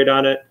and iterate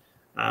on it.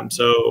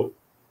 So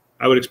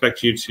I would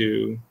expect you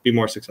to be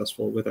more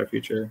successful with our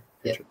future.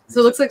 Yeah.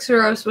 So it looks like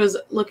Saros was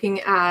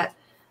looking at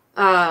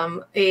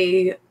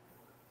the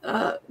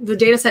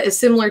data set is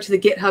similar to the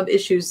GitHub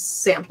issues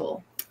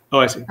sample. Oh,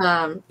 I see.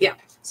 Yeah,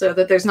 so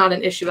that there's not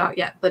an issue out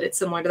yet, but it's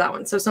similar to that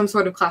one. So some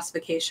sort of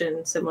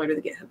classification similar to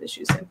the GitHub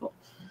issues sample.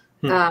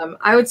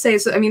 I would say,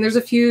 so I mean, there's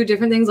a few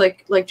different things,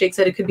 like Jake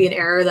said, it could be an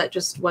error that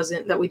just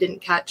wasn't, that we didn't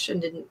catch and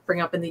didn't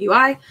bring up in the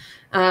UI.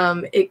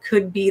 It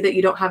could be that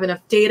you don't have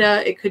enough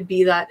data. It could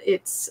be that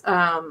it's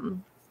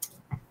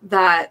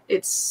that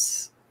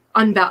it's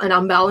an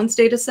unbalanced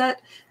data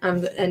set.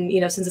 And,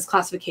 since it's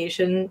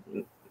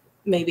classification,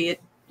 maybe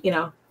it,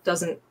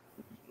 doesn't,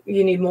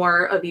 you need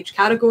more of each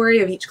category,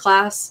 of each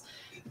class.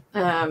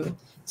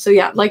 So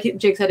yeah, like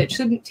Jake said, it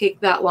shouldn't take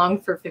that long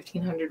for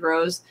 1,500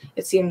 rows.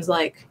 It seems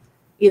like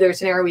either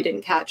it's an error we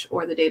didn't catch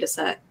or the data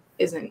set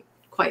isn't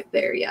quite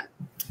there yet.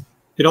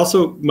 It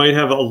also might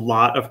have a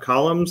lot of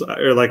columns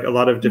or like a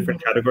lot of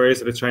different categories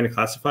that it's trying to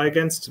classify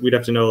against. We'd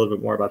have to know a little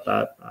bit more about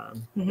that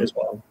as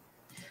well.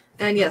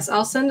 And yes,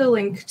 I'll send a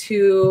link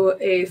to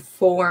a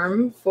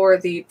form for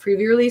the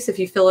preview release. If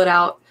you fill it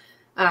out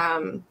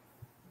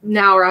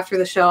now or after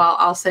the show,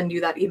 I'll send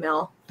you that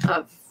email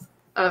of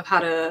how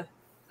to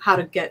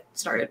get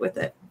started with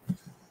it.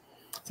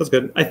 Sounds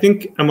good. I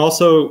think I'm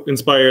also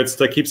inspired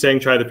to keep saying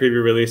try the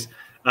preview release.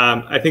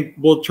 I think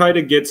we'll try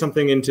to get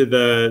something into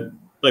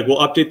we'll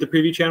update the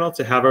preview channel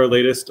to have our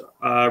latest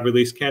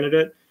release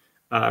candidate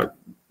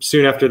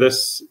soon after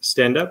this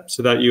stand-up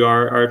so that you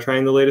are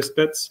trying the latest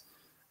bits.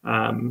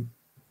 And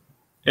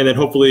then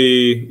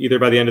hopefully either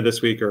by the end of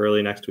this week or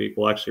early next week,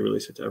 we'll actually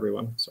release it to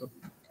everyone. So.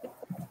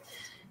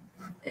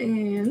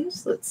 And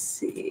let's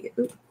see.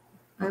 Oop,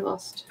 I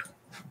lost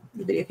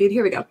the video feed.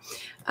 Here we go.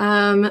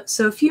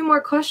 So a few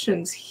more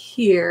questions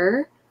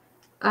here.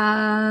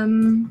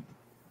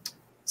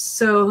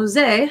 So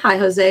Jose, hi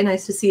Jose,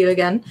 nice to see you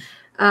again.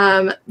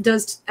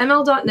 Does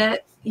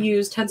ML.NET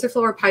use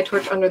TensorFlow or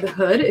PyTorch under the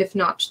hood? If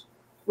not,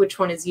 which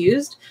one is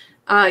used?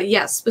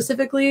 Yes,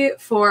 specifically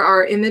for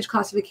our image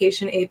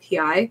classification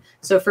API.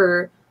 So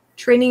for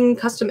training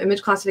custom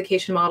image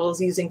classification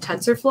models using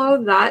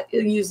TensorFlow,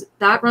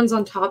 that runs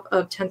on top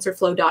of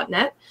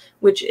TensorFlow.NET,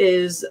 which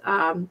is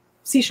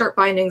C#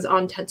 bindings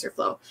on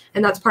TensorFlow.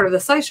 And that's part of the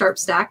C#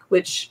 stack,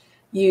 which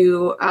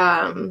you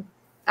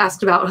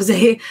asked about,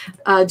 Jose.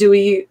 Do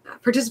we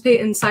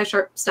participate in C#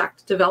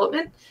 stack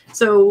development?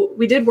 So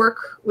we did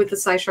work with the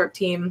C#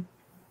 team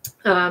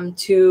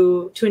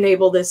to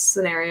enable this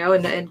scenario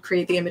and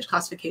create the image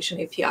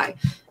classification API.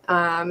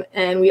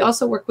 And we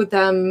also work with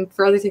them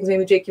for other things.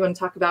 Maybe Jake, you want to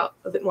talk about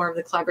a bit more of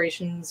the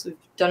collaborations we've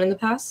done in the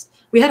past?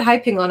 We had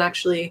Haiping on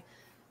actually,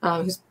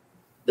 who's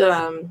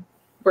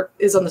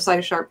is on the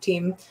C#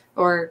 team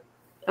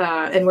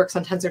and works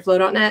on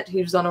TensorFlow.NET.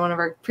 He was on one of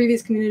our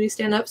previous community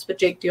stand-ups. But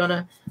Jake, do you want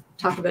to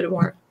talk a bit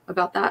more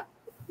about that?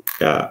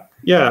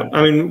 Yeah.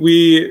 I mean,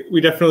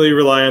 we definitely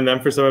rely on them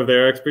for some of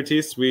their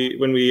expertise.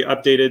 When we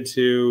updated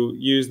to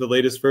use the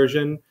latest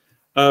version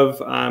of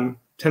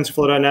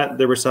TensorFlow.NET,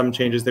 there were some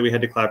changes that we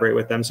had to collaborate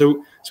with them.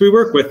 So we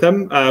work with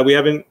them. We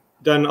haven't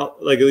done,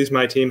 at least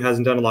my team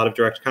hasn't done a lot of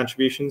direct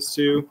contributions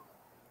to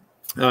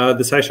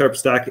the C#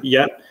 stack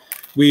yet.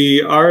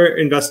 We are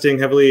investing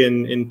heavily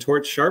in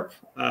Torch Sharp,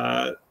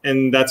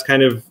 and that's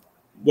kind of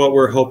what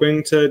we're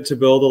hoping to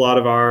build a lot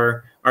of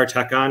our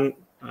tech on.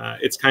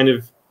 It's kind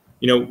of,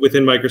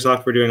 within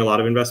Microsoft, we're doing a lot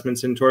of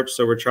investments in Torch,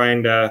 so we're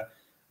trying to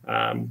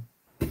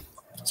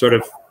sort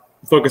of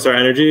focus our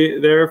energy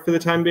there for the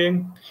time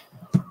being.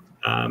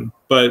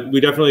 But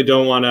we definitely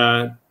don't want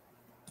to,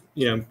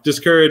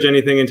 discourage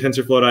anything in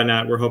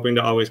TensorFlow.NET. We're hoping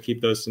to always keep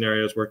those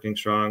scenarios working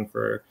strong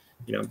for,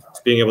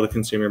 being able to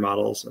consume your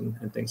models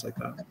and things like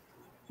that.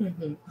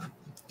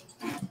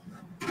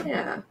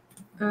 Yeah.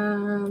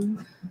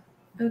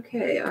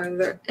 Okay, are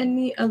there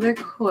any other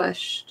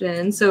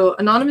questions? So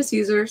anonymous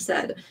user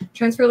said,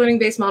 transfer learning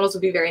based models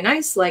would be very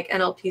nice, like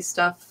NLP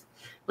stuff,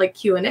 like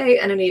Q&A,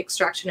 entity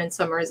extraction, and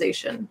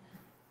summarization.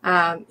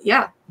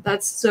 Yeah,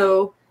 that's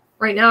so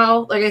right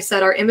now, like I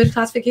said, our image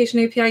classification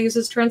API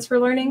uses transfer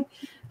learning,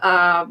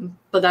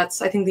 but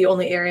that's, I think, the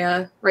only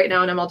area right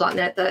now in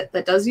ML.NET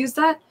that does use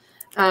that.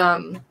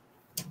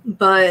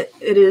 But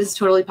it is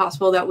totally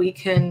possible that we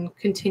can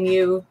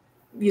continue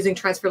using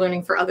transfer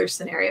learning for other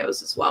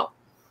scenarios as well.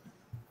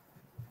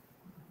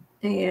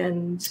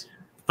 And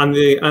on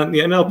the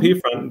NLP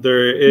front,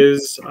 there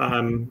is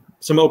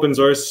some open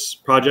source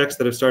projects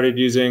that have started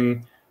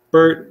using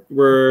BERT.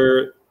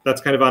 That's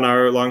kind of on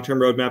our long-term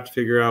roadmap to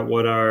figure out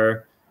what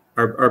our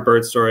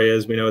BERT story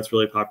is. We know it's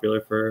really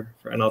popular for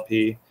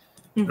NLP.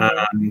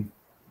 I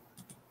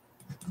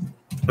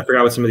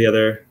forgot what some of the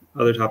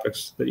other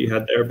topics that you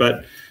had there,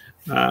 but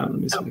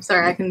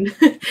sorry, I can.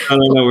 I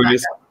don't know. We're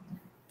just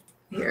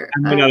here. I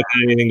might not have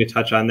had anything to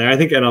touch on there. I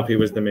think NLP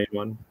was the main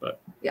one, but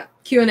yeah,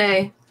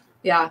 Q&A,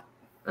 yeah,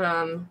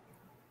 and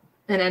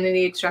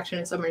entity extraction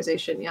and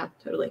summarization, yeah,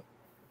 totally.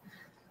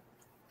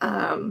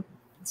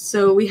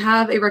 So we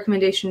have a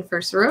recommendation for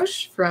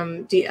Sarosh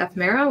from DF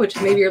Mera, which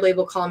maybe your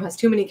label column has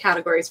too many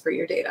categories for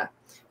your data.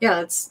 Yeah,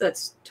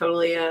 that's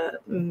totally a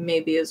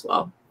maybe as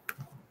well.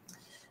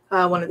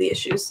 One of the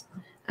issues.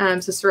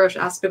 So Sarosh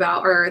asked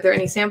about, are there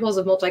any samples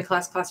of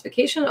multi-class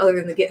classification other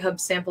than the GitHub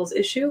samples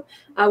issue?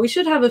 We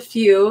should have a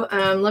few.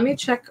 Let me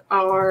check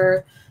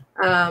our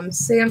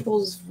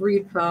samples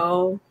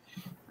repo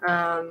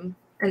and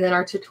then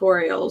our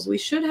tutorials. We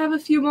should have a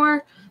few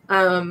more.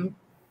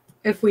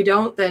 If we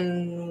don't,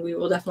 then we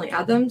will definitely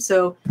add them.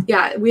 So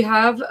yeah, we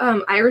have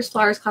iris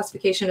flowers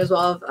classification as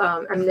well as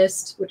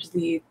MNIST, which is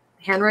the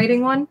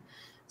handwriting one.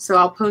 So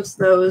I'll post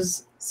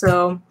those.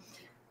 So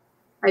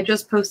I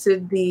just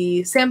posted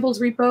the samples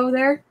repo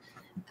there.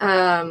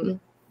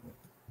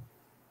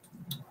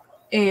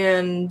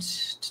 And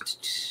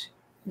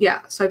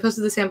yeah, so I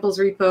posted the samples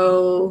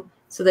repo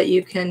so that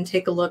you can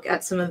take a look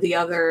at some of the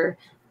other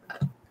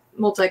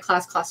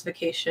multi-class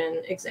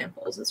classification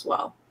examples as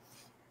well.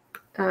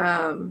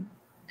 And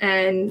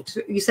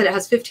you said it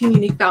has 15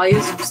 unique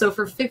values. So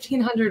for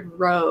 1,500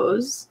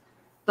 rows,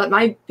 that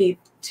might be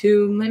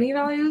too many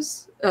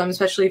values,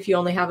 especially if you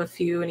only have a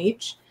few in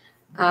each.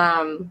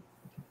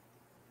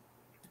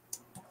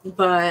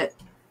 But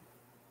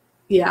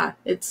yeah,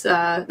 it's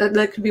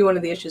that could be one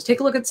of the issues. Take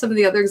a look at some of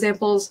the other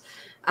examples.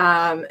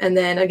 And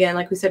then again,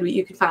 like we said,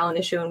 you can file an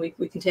issue and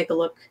we can take a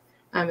look,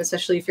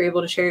 especially if you're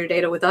able to share your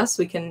data with us,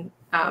 we can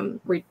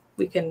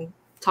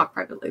talk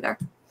privately there.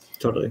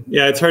 Totally.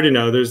 Yeah, it's hard to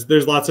know.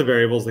 There's lots of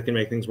variables that can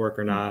make things work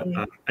or not.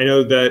 Mm-hmm. I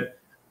know that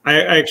I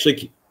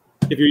actually,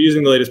 if you're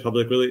using the latest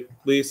public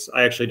release,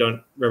 I actually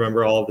don't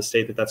remember all of the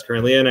state that that's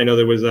currently in. I know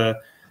there was an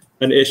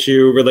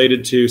issue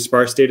related to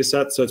sparse data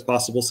sets. So it's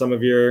possible some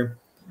of your,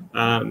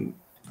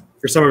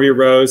 for some of your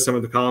rows, some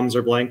of the columns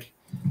are blank.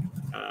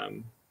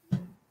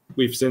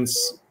 We've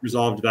since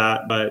resolved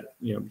that, but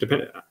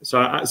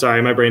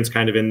sorry, my brain's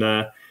kind of in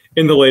the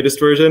latest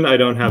version. I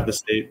don't have the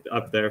state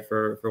up there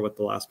for what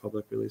the last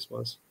public release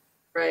was.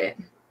 Right.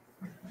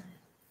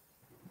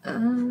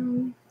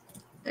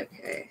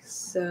 Okay,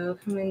 so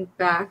coming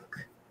back.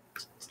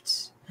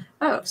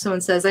 Oh,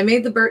 someone says, I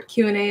made the BERT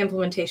Q&A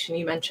implementation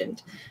you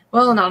mentioned.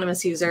 Well,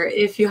 anonymous user,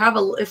 if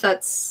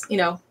that's,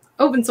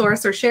 open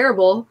source or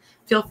shareable,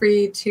 feel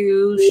free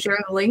to share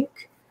the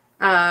link.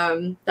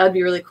 That'd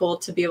be really cool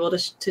to be able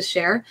to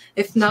share.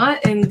 If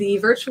not, in the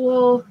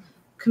virtual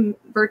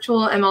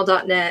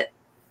ML.NET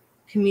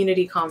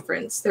community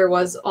conference, there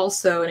was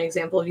also an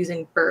example of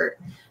using BERT.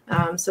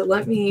 So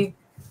let me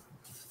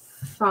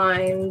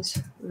find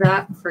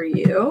that for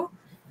you.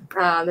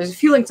 There's a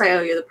few links I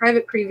owe you, the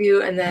private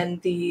preview and then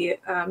the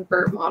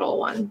BERT model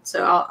one.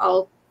 So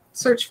I'll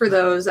search for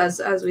those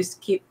as we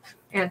keep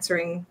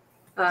answering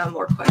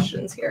more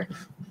questions here.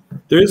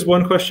 There is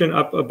one question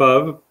up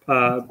above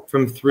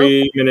from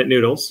 3 Minute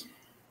Noodles.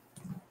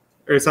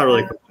 Or it's not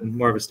really a question,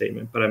 more of a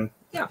statement, but I'm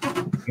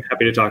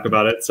happy to talk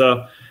about it.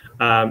 So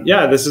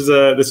yeah, this is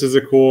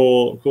a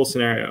cool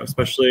scenario,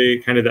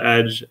 especially kind of the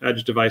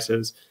edge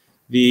devices.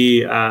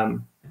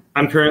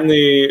 I'm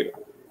currently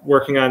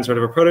working on sort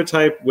of a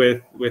prototype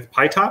with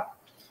PyTop.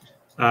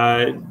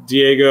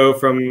 Diego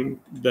from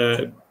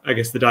the .NET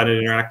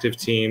Interactive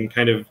team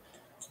kind of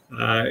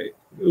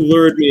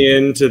lured me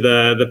into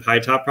the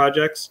PyTop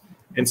projects.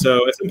 And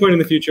so at some point in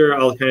the future,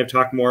 I'll kind of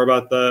talk more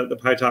about the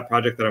PyTop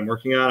project that I'm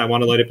working on. I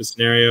want to light up a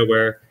scenario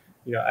where,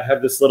 I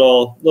have this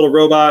little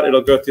robot.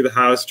 It'll go through the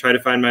house, try to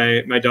find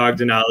my dog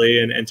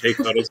Denali and take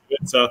photos of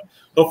it. So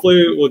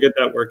hopefully we'll get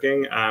that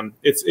working.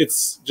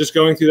 It's just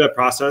going through that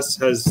process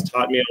has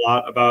taught me a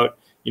lot about,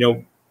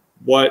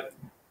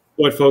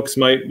 what folks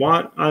might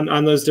want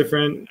on those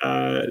different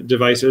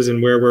devices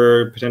and where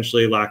we're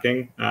potentially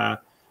lacking.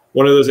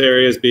 One of those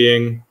areas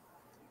being,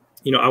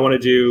 I want to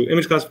do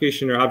image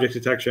classification or object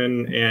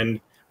detection, and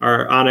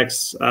our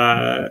Onyx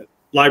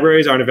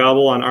libraries aren't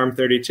available on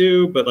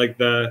ARM32, but like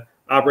the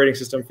operating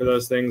system for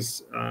those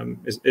things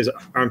is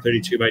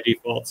ARM32 by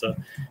default. So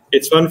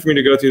it's fun for me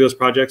to go through those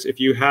projects. If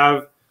you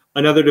have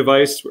another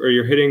device where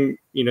you're hitting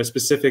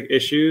specific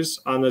issues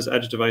on those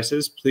edge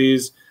devices,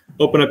 please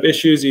open up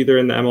issues either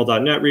in the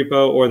ML.NET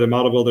repo or the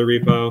model builder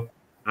repo.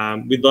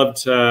 We'd love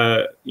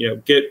to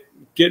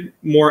get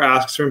more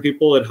asks from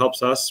people. It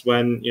helps us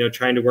when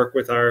trying to work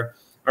with our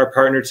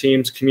partner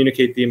teams,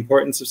 communicate the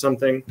importance of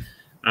something.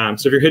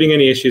 So if you're hitting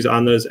any issues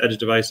on those edge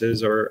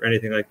devices or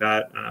anything like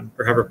that,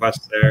 or have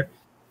requests there,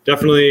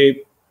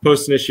 definitely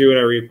post an issue in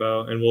our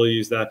repo, and we'll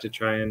use that to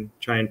try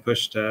and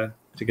push to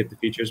get the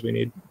features we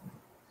need.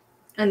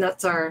 And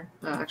that's our,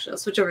 actually, I'll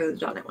switch over to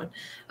the .NET one.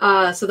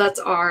 So that's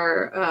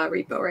our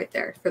repo right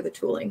there for the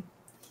tooling.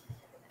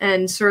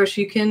 And Sarosh,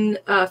 you can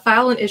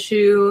file an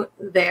issue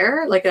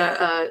there, like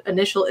a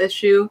initial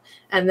issue,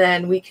 and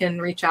then we can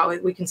reach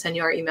out. We can send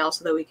you our email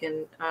so that we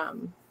can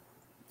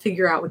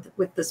figure out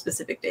with the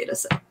specific data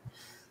set.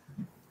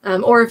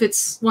 Or if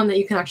it's one that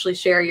you can actually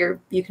share,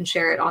 you can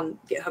share it on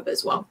GitHub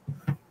as well.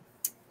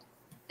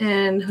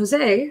 And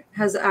Jose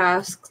has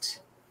asked,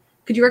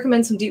 could you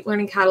recommend some deep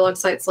learning catalog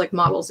sites like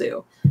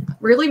ModelZoo?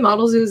 Really,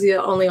 ModelZoo is the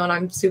only one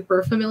I'm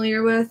super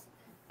familiar with.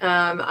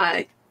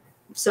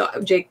 So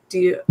Jake,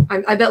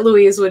 I bet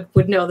Louise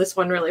would know this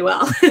one really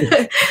well.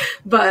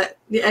 But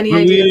any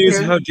Louise, ideas?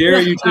 how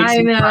dare you take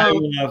some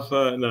time off?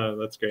 No,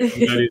 that's great. I'm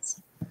glad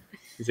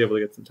he's able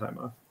to get some time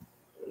off.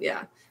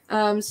 Yeah.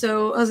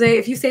 So Jose,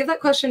 if you save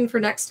that question for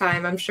next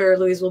time, I'm sure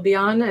Louise will be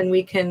on and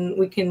we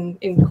can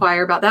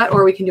inquire about that,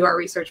 or we can do our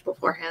research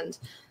beforehand,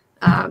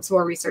 some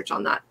more research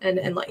on that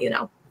and let you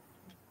know.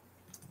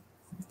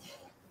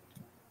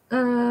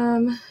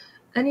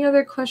 Any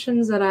other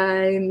questions that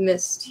I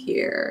missed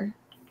here?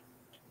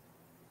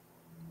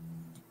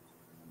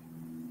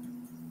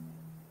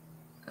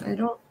 I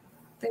don't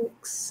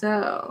think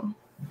so.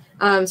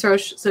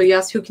 So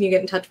yes, who can you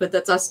get in touch with?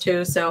 That's us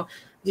too. So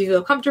if you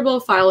feel comfortable,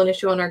 file an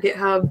issue on our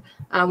GitHub.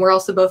 We're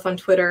also both on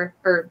Twitter,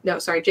 or no,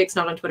 sorry, Jake's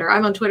not on Twitter.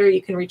 I'm on Twitter.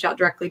 You can reach out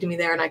directly to me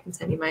there, and I can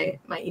send you my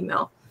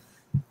email,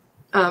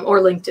 or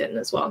LinkedIn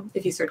as well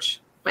if you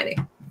search my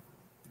name.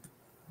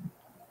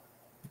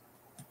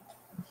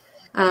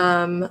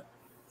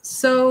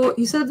 So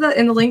you said that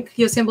in the link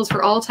you have samples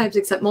for all types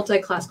except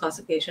multi-class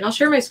classification. I'll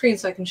share my screen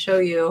so I can show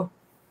you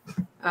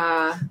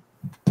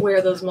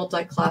where those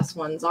multi-class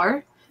ones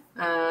are.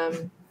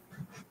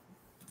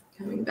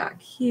 Coming back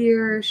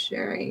here,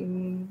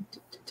 sharing.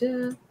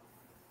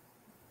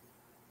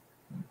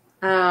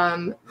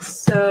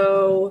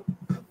 So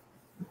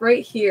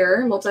right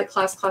here,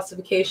 multi-class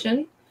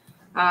classification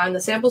in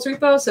the samples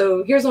repo.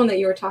 So here's one that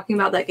you were talking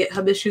about, that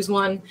GitHub issues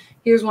one.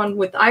 Here's one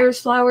with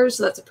iris flowers.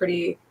 So that's a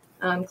pretty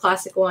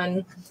classic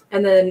one.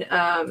 And then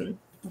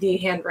the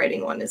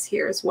handwriting one is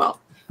here as well.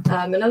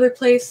 Another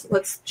place,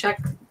 let's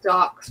check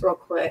docs real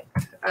quick.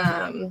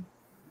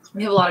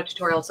 We have a lot of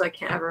tutorials, so I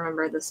can't ever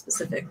remember the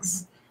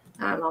specifics.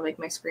 I'll make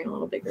my screen a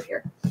little bigger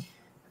here.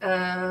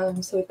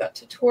 So we've got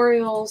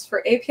tutorials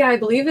for API. I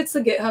believe it's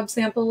the GitHub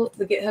sample,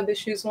 the GitHub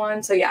issues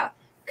one. So yeah,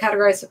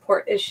 categorize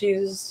support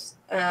issues.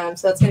 So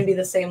that's going to be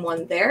the same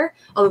one there,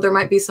 although there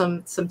might be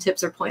some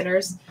tips or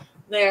pointers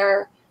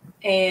there.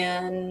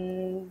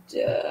 And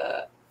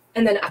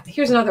then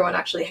here's another one,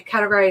 actually,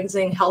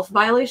 categorizing health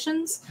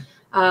violations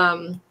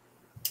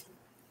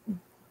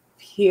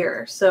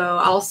here. So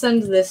I'll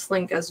send this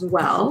link as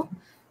well,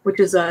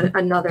 which is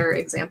another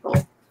example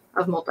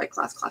of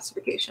multi-class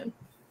classification.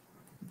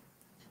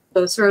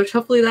 So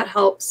hopefully that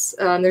helps.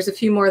 There's a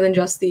few more than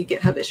just the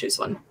GitHub issues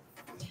one.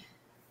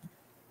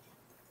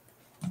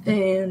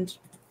 And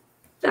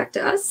back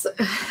to us.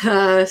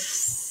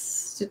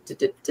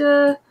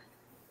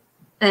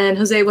 And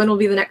Jose, when will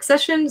be the next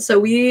session? So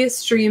we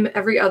stream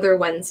every other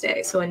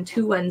Wednesday. So in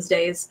 2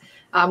 Wednesdays.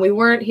 We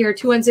weren't here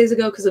 2 Wednesdays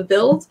ago because of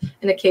build,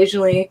 and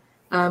occasionally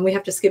we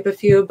have to skip a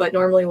few, but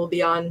normally we'll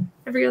be on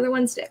every other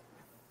Wednesday.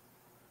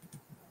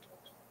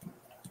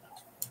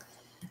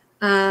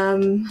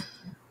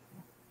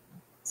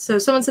 So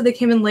someone said they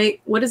came in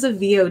late. What is a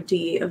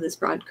VOD of this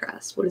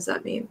broadcast? What does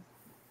that mean?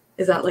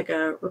 Is that like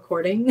a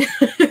recording?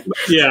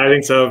 Yeah, I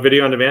think so.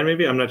 Video on demand,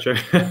 maybe? I'm not sure.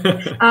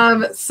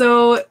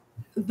 So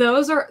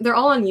they're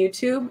all on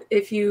YouTube.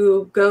 If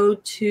you go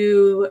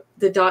to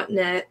the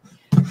 .NET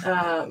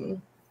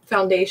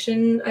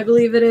Foundation, I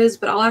believe it is,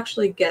 but I'll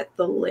actually get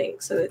the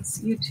link. So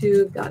it's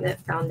YouTube.NET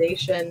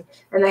Foundation,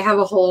 and they have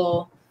a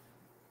whole,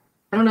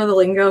 I don't know the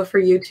lingo for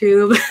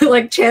YouTube,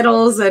 like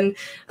channels, and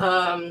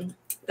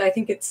I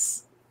think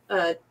it's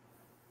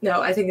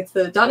no, I think it's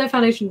the .NET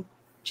Foundation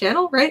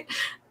channel, right?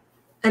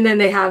 And then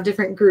they have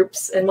different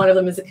groups, and one of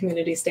them is a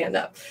community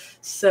stand-up.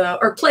 So,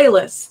 or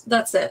playlist,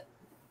 that's it.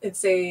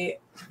 It's a,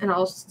 and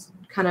I'll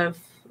kind of,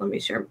 let me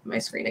share my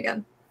screen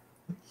again.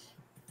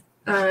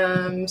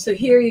 So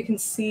here you can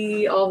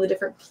see all the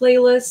different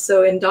playlists.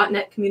 So in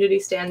 .NET Community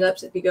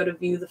Stand-Ups, if you go to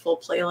view the full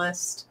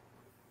playlist,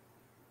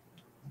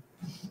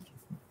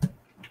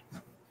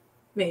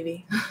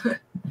 maybe.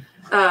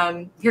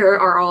 Here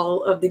are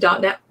all of the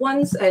 .NET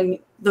ones, and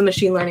the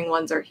machine learning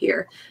ones are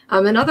here.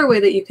 Another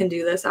way that you can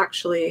do this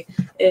actually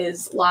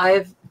is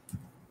live.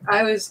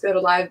 I always go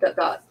to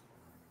live.net,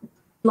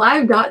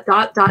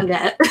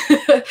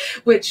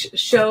 which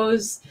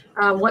shows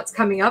what's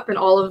coming up and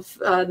all of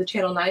the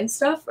Channel 9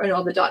 stuff and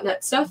all the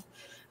 .NET stuff.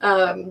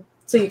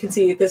 So you can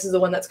see this is the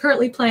one that's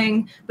currently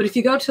playing. But if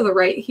you go to the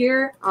right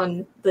here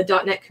on the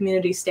 .NET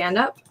Community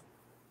Stand-Up,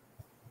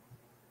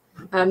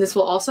 this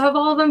will also have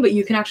all of them, but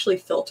you can actually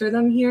filter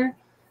them here.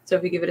 So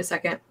if we give it a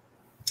second.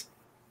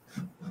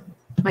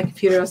 My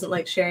computer doesn't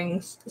like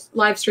sharing,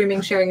 live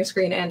streaming, sharing a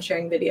screen, and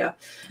sharing video.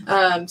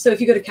 So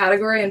if you go to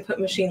category and put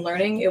machine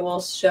learning, it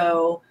will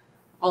show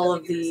all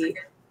of the,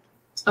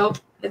 oh,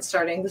 it's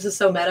starting. This is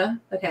so meta.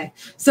 Okay.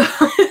 So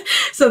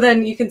so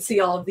then you can see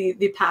all of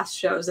the past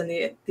shows and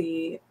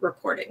the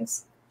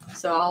recordings.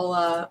 So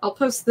I'll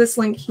post this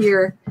link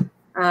here,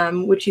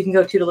 which you can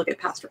go to look at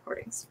past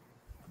recordings.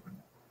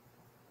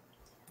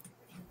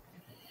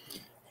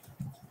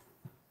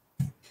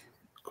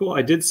 Cool.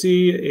 I did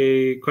see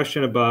a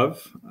question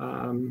above.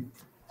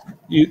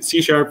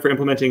 C# for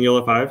implementing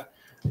YOLO 5.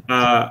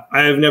 I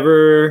have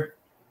never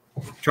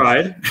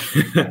tried,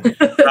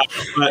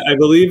 but I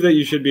believe that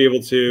you should be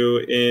able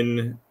to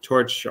in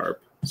Torch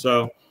Sharp.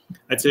 So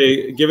I'd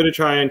say give it a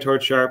try in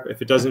Torch Sharp.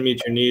 If it doesn't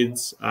meet your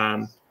needs,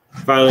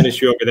 file an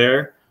issue over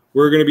there.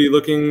 We're going to be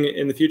looking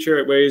in the future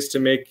at ways to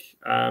make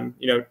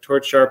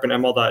Torch Sharp and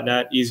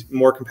ML.NET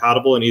more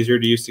compatible and easier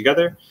to use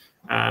together.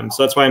 So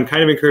that's why I'm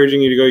kind of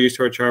encouraging you to go use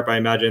Torch Sharp. I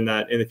imagine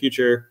that in the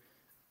future,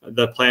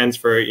 the plans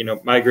for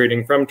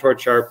migrating from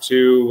Torch Sharp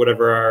to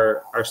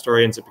whatever our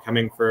story ends up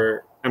becoming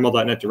for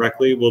ML.NET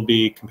directly will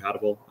be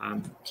compatible.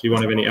 So you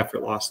won't have any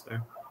effort lost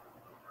there.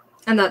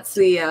 And that's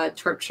the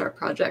Torch Sharp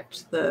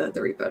project, the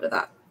repo to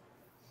that.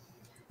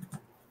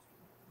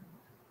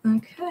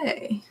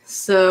 Okay,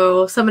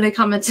 so somebody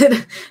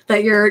commented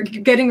that you're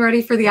getting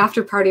ready for the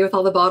after party with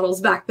all the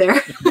bottles back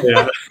there.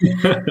 Yeah.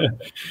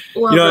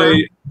 Love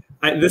that.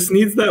 This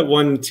needs that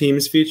one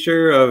Teams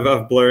feature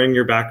of blurring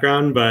your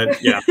background,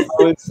 but yeah,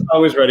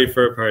 always ready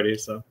for a party.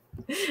 So.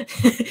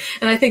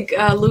 And I think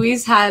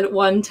Louise had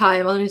one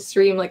time on his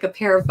stream like a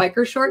pair of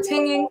biker shorts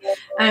hanging,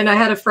 and I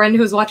had a friend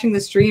who was watching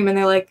the stream, and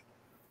they're like,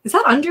 "Is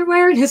that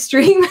underwear in his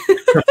stream?"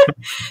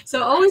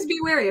 So always be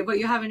wary of what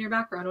you have in your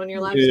background when you're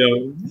live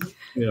streaming.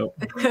 Yeah.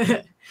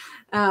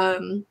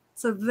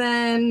 So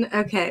then,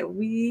 okay,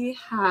 we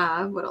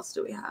have, what else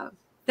do we have?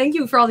 Thank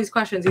you for all these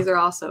questions. These are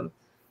awesome.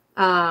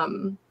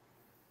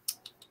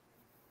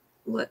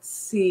 Let's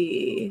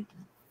see.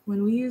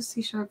 When we use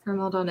C# for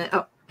ML.NET,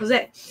 oh,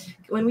 Jose,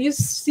 when we use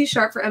C#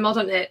 for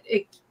ML.NET,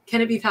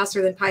 can it be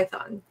faster than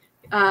Python?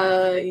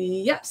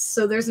 Yes.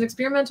 So there's an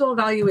experimental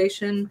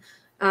evaluation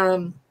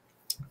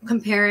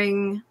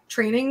comparing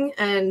training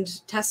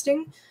and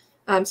testing.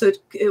 So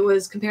it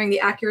was comparing the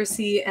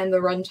accuracy and the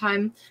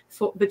runtime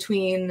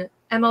between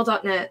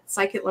ML.NET,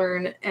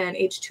 scikit-learn, and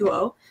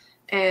H2O.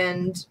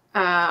 And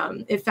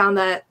it found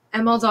that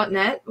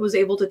ML.NET was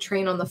able to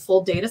train on the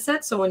full data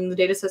set. So when the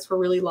data sets were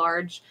really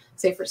large,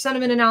 say for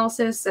sentiment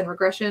analysis and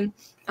regression,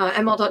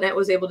 ML.NET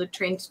was able to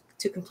train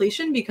to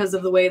completion because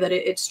of the way that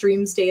it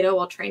streams data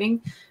while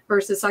training,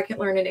 versus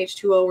scikit-learn and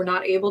H2O were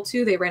not able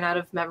to. They ran out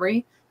of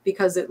memory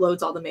because it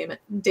loads all the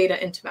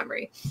data into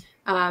memory.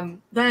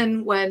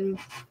 Then when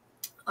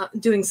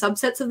doing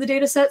subsets of the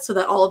data set so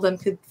that all of them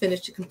could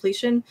finish to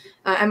completion,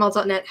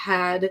 ML.NET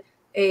had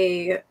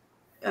a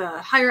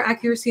higher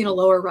accuracy and a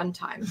lower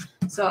runtime.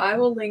 So I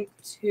will link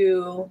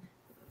to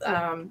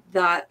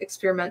that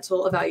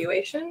experimental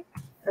evaluation,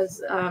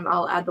 as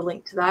I'll add the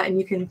link to that, and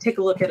you can take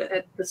a look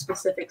at the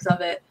specifics of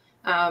it.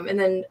 And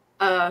then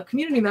a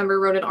community member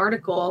wrote an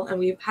article, and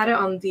we've had it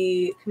on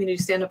the community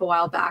stand-up a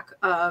while back,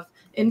 of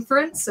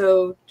inference.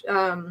 So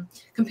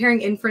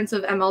comparing inference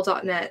of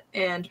ML.NET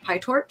and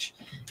PyTorch.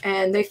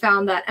 And they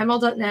found that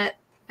ML.NET,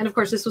 and of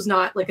course this was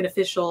not like an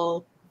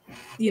official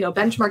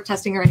benchmark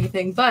testing or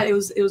anything, but it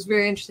was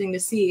very interesting to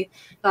see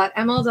that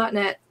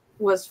ML.NET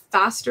was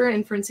faster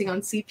inferencing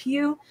on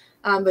CPU,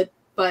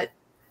 but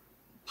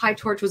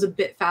PyTorch was a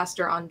bit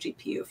faster on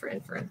GPU for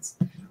inference.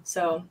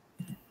 So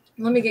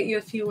let me get you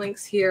a few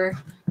links here.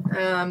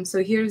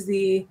 So here's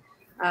the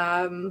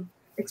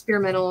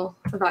experimental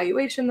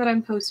evaluation that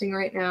I'm posting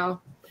right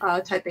now,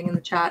 typing in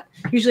the chat.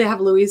 Usually I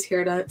have Louise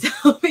here to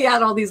help me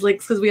add all these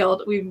links because we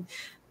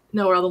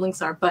know where all the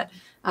links are, but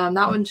that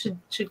one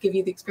should give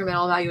you the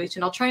experimental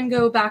evaluation. I'll try and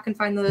go back and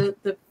find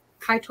the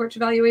PyTorch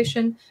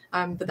evaluation,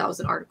 but that was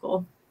an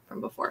article from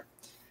before.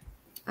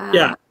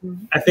 Yeah,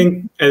 I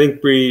think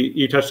Bree,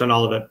 you touched on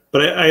all of it,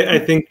 but I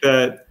think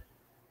that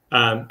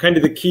kind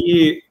of the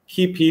key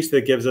piece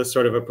that gives us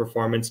sort of a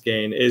performance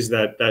gain is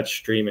that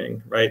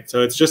streaming, right?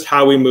 So it's just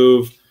how we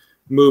move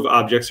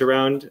objects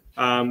around.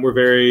 We're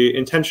very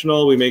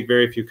intentional. We make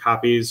very few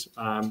copies,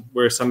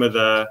 where some of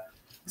the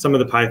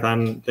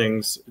Python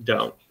things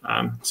don't.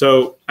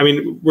 So I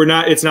mean,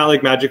 it's not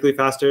like magically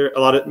faster.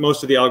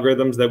 Most of the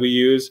algorithms that we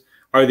use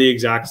are the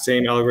exact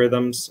same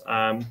algorithms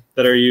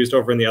that are used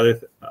over in the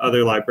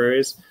other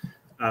libraries.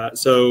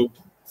 So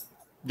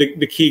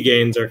the key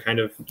gains are kind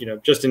of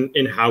just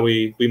in how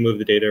we move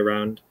the data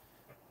around.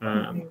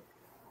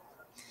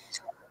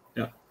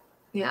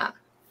 Yeah.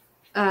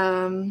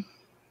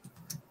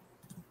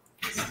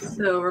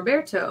 So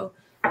Roberto,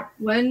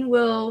 when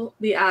will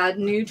we add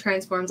new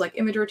transforms like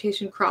image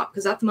rotation, crop?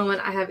 Because at the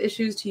moment I have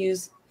issues to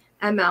use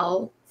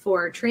ML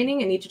for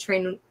training and need to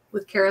train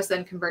with Keras,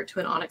 then convert to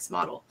an Onyx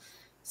model.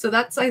 So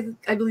that's, I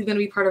believe, going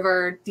to be part of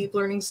our deep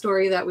learning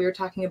story that we were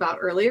talking about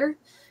earlier.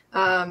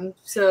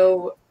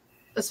 So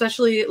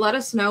especially let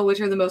us know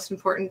which are the most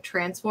important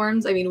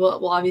transforms. I mean,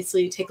 we'll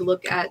obviously take a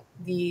look at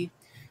the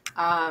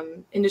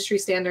industry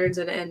standards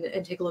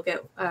and take a look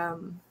at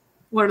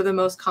what are the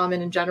most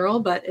common in general.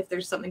 But if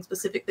there's something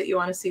specific that you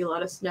want to see,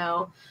 let us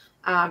know.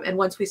 And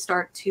once we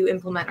start to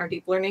implement our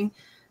deep learning,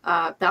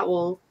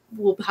 we'll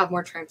have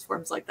more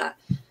transforms like that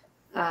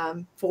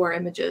for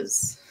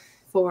images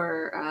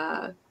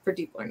for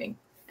deep learning.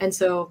 And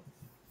so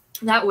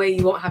that way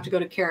you won't have to go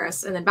to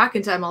Keras and then back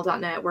into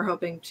ML.NET. We're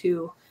hoping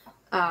to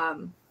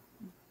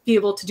be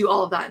able to do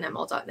all of that in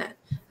ML.NET.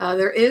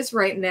 There is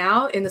right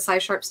now in the C#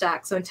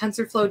 stack, so in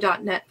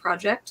TensorFlow.NET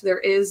project, there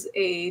is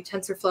a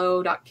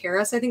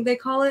TensorFlow.Keras, I think they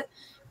call it.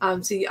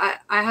 So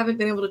I haven't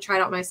been able to try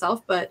it out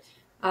myself, but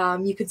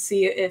you could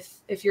see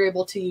if you're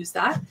able to use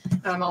that.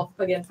 I'll,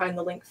 again, find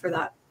the link for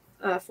that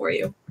for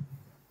you.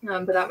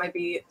 But that might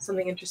be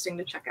something interesting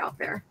to check out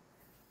there.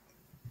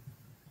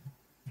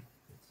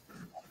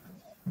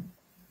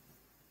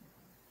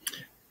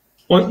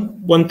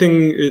 One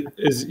thing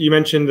is you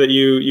mentioned that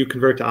you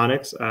convert to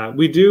Onyx.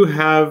 We do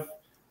have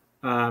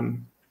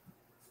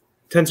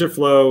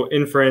TensorFlow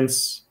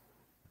inference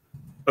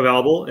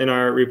available in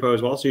our repo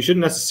as well, so you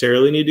shouldn't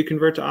necessarily need to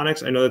convert to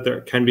Onyx. I know that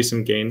there can be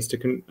some gains to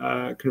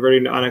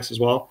converting to Onyx as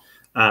well,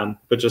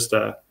 but just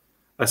a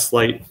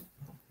slight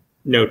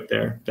note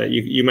there that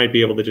you might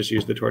be able to just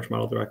use the Torch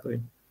model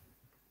directly,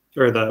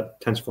 or the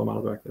TensorFlow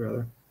model directly,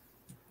 rather.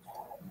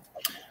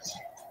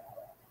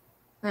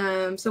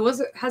 So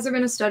has there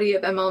been a study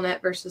of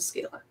MLNet versus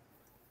Scala?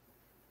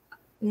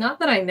 Not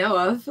that I know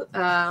of.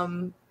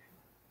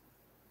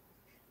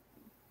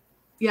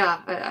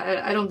 Yeah,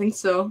 I don't think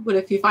so. But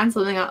if you find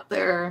something out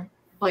there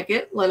like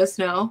it, let us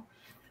know.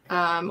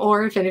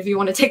 Or if any of you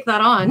want to take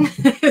that on,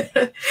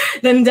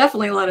 then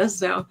definitely let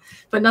us know.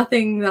 But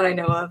nothing that I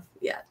know of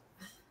yet.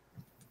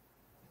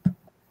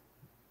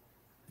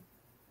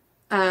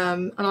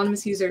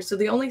 Anonymous user. So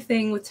the only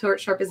thing with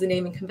TorchSharp is the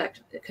naming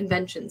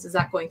conventions. Is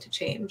that going to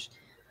change?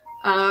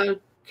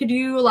 Could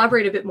you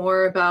elaborate a bit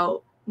more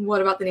about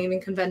what about the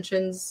naming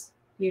conventions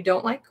you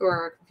don't like or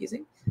are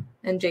confusing?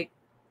 And Jake,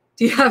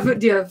 do you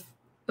have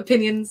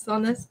opinions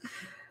on this?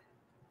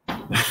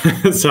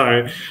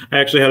 Sorry, I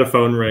actually had a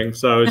phone ring,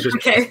 so I was just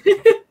okay.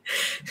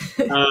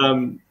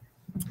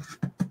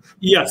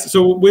 Yes,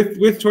 so with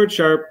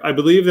TorchSharp, I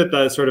believe that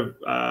the sort of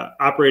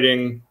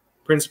operating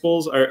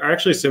principles are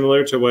actually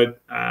similar to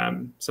what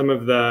some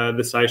of the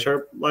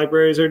SciSharp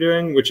libraries are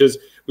doing, which is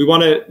we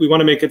want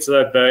to make it so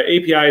that the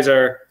APIs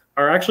are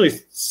actually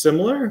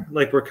similar.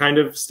 Like we're kind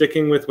of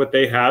sticking with what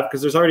they have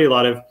because there's already a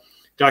lot of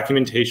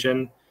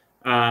documentation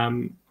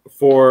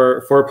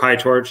for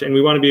PyTorch, and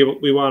we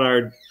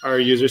want our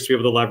users to be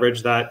able to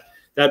leverage that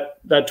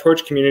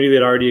Torch community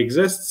that already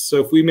exists.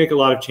 So if we make a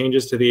lot of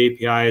changes to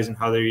the APIs and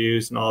how they're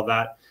used and all of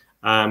that,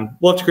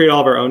 we'll have to create all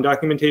of our own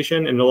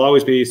documentation, and it'll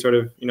always be sort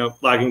of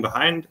lagging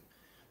behind.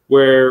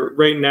 Where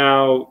right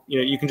now,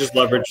 you can just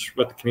leverage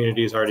what the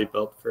community has already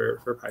built for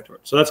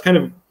PyTorch. So that's kind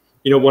of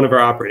one of our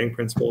operating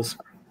principles.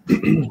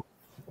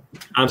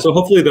 So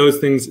hopefully those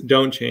things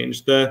don't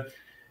change. The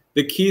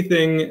key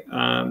thing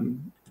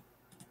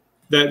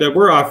that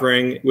we're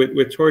offering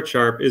with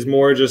TorchSharp is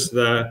more just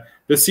the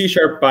C#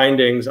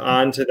 bindings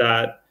onto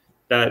that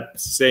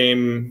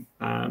same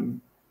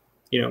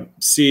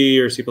C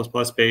or C++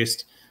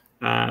 based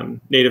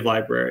native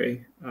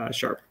library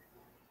Sharp.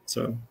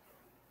 So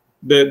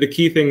the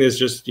key thing is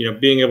just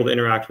being able to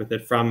interact with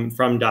it from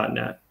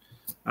 .NET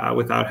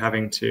without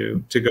having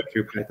to go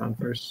through Python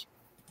first.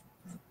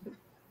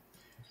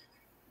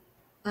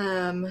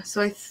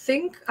 So I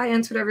think I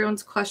answered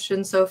everyone's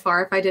questions so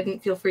far. If I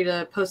didn't, feel free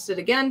to post it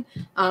again,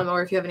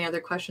 or if you have any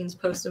other questions,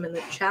 post them in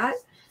the chat.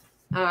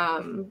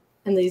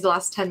 In these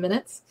last 10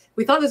 minutes,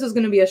 we thought this was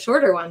going to be a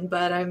shorter one,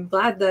 but I'm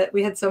glad that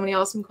we had so many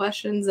awesome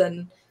questions,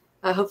 and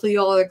hopefully you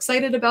all are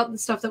excited about the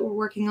stuff that we're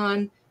working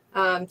on.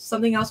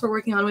 Something else we're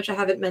working on, which I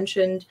haven't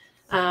mentioned,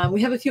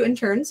 we have a few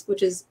interns,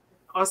 which is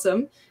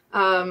awesome.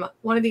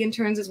 One of the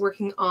interns is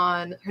working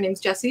on, her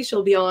name's Jessie.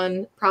 She'll be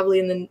on probably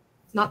in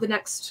not the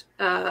next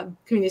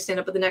community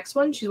stand-up, but the next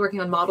one. She's working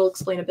on model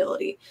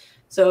explainability.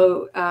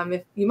 So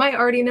if you might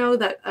already know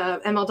that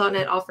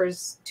ML.NET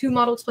offers 2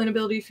 model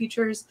explainability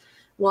features.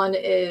 One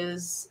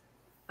is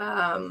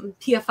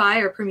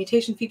PFI, or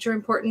permutation feature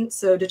importance,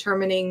 so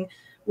determining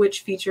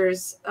which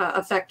features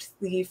affect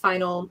the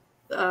final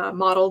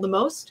model the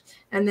most.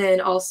 And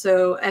then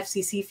also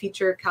FCC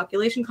feature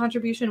calculation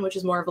contribution, which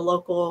is more of a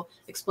local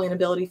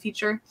explainability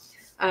feature.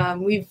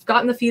 We've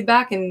gotten the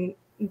feedback and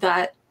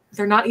that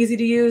they're not easy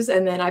to use,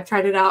 and then I've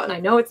tried it out and I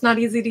know it's not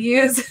easy to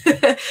use.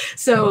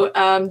 So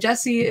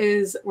Jessie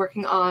is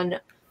working on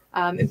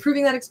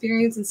improving that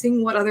experience and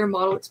seeing what other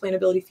model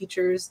explainability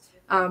features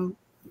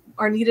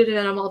are needed in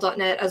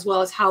ML.NET, as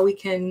well as how we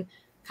can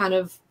kind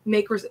of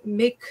make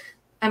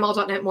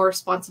ML.NET more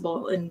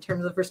responsible in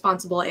terms of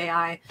responsible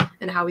AI,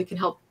 and how we can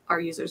help our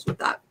users with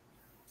that.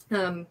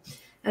 And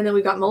then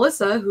we've got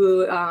Melissa,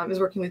 who is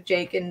working with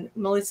Jake, and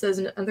Melissa is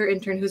another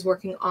intern who's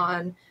working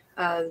on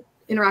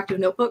interactive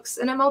notebooks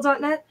in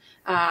ML.NET.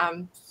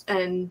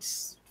 And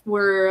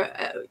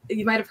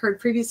you might have heard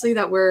previously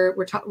that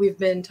we've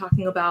been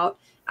talking about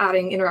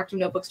adding interactive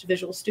notebooks to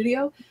Visual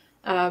Studio.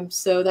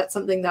 So that's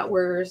something that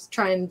we're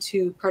trying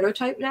to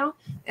prototype now.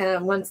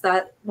 And once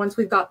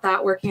we've got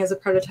that working as a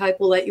prototype,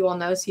 we'll let you all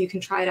know so you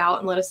can try it out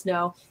and let us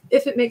know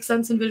if it makes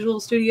sense in Visual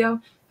Studio.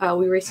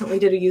 We recently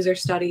did a user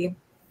study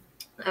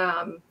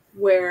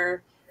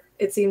where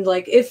it seemed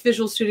like if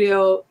Visual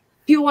Studio,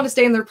 people want to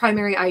stay in their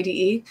primary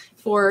IDE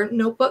for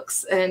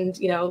notebooks, and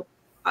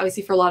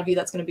obviously for a lot of you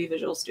that's going to be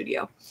Visual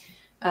Studio.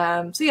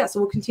 So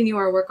we'll continue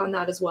our work on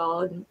that as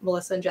well. And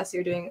Melissa and Jessie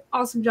are doing an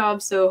awesome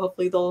job, so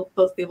hopefully they'll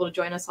both be able to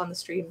join us on the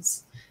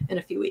streams in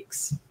a few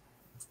weeks.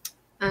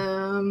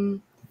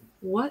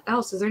 What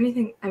else? Is there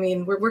anything? I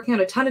mean, we're working on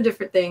a ton of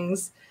different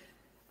things.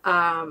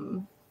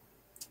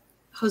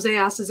 Jose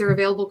asked, is there an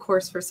available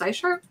course for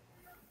SciSharp?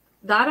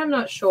 That I'm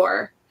not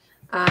sure.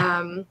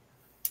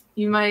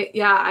 You might,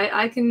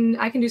 I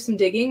can do some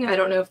digging. I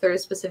don't know if there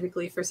is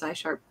specifically for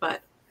SciSharp,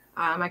 but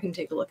I can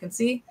take a look and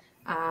see.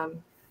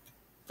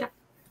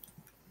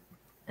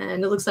 And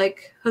it looks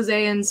like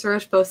Jose and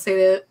Suresh both say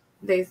that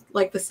they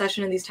like the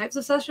session and these types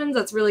of sessions.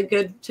 That's really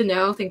good to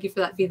know. Thank you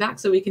for that feedback.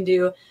 So we can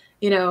do,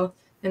 in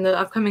the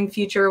upcoming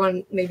future,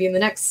 when maybe in the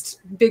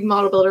next big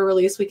model builder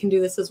release, we can do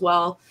this as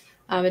well,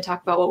 and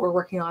talk about what we're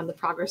working on, the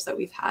progress that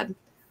we've had.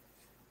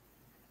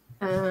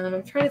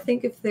 I'm trying to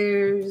think if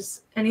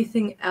there's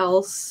anything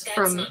else.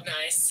 That's not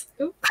nice.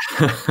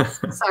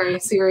 Sorry,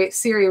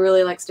 Siri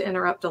really likes to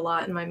interrupt a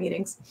lot in my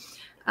meetings.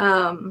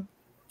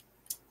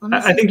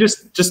 I think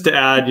just to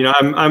add,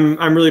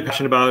 I'm really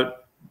passionate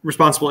about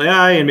responsible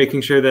AI and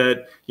making sure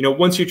that,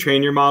 once you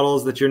train your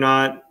models, that you're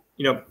not,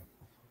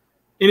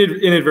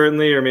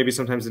 inadvertently or maybe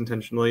sometimes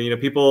intentionally,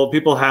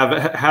 people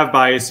have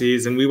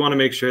biases, and we want to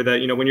make sure that,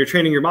 when you're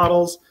training your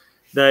models,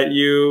 that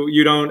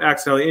you don't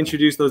accidentally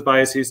introduce those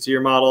biases to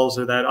your models,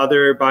 or that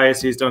other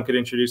biases don't get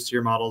introduced to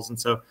your models. And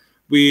so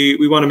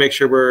we want to make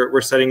sure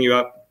we're setting you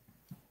up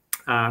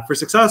for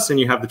success, and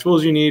you have the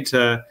tools you need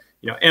to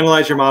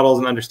analyze your models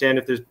and understand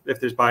if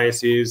there's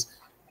biases,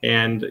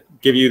 and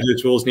give you the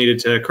tools needed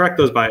to correct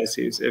those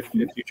biases if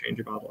you change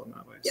your model in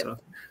that way. Yep. So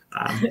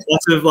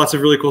lots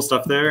of really cool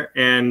stuff there.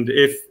 And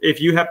if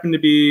you happen to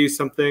be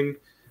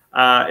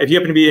if you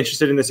happen to be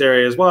interested in this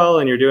area as well,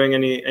 and you're doing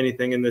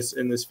anything in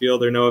this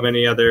field, or know of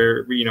any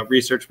other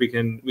research we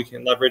can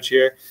leverage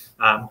here,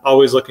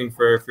 always looking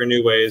for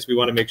new ways. We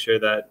want to make sure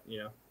that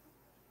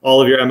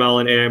all of your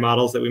ML and AI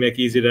models that we make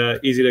easy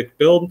to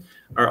build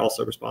are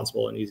also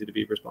responsible and easy to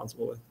be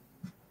responsible with.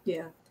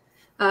 Yeah.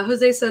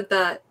 Jose said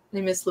that they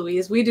miss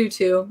Luis. We do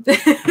too.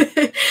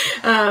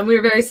 We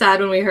were very sad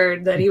when we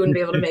heard that he wouldn't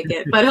be able to make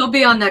it, but he'll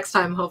be on next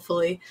time,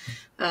 hopefully.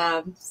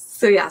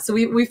 So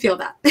we feel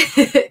that.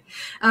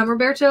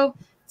 Roberto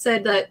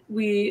said that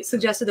we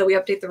suggested that we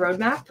update the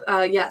roadmap.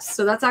 Yes,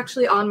 so that's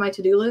actually on my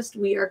to-do list.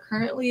 We are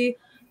currently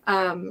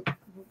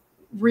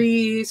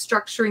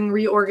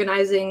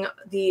reorganizing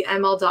the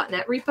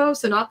ML.NET repo.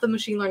 So not the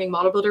machine learning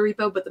model builder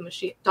repo, but the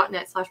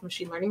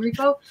 .NET/machine learning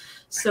repo.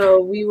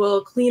 So we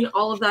will clean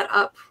all of that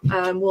up.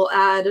 We'll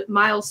add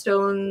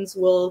milestones.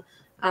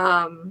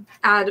 I'm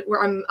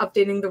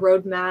updating the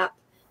roadmap,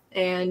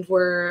 and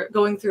we're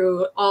going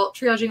through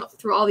triaging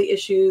through all the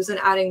issues and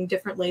adding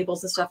different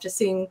labels and stuff, just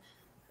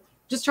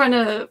trying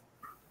to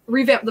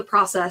revamp the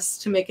process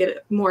to make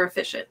it more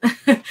efficient.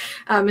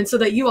 And so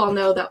that you all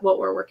know that what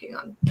we're working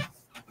on.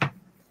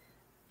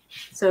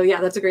 So yeah,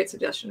 that's a great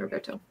suggestion,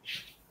 Roberto.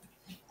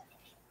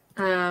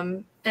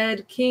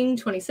 Ed King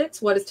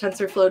 26, what is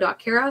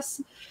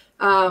TensorFlow.keras?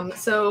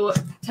 So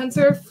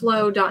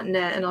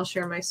TensorFlow.net, and I'll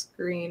share my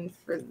screen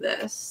for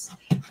this.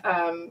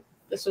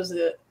 This was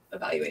the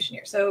evaluation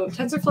here. So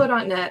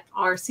TensorFlow.net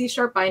are C#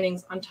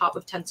 bindings on top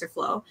of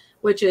TensorFlow,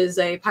 which is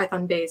a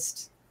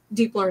Python-based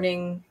deep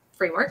learning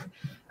framework.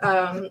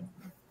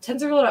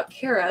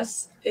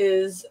 TensorFlow.keras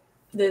is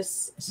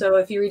this. So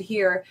if you read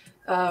here,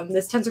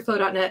 this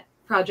TensorFlow.net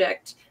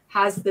project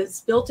has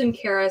this built-in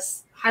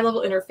Keras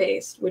high-level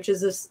interface, which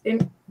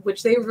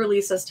they've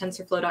released as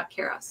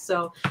TensorFlow.keras.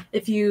 So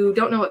if you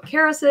don't know what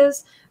Keras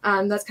is,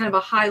 that's kind of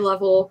a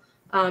high-level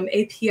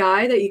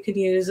API that you can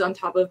use on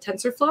top of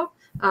TensorFlow,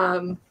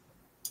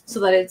 so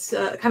that it's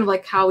kind of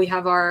like how we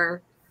have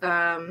our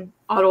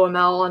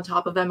AutoML on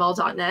top of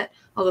ML.NET.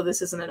 Although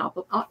this is not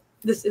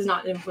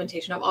an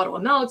implementation of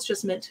AutoML. It's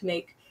just meant to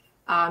make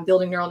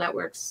building neural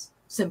networks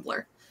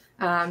simpler.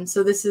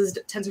 So this is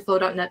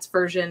TensorFlow.net's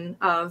version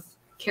of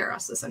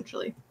Keras,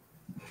 essentially.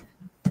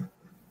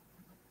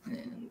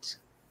 And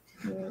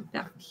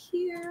back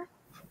here.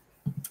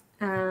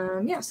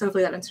 Yeah, so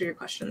hopefully that answered your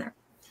question there.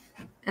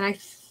 And I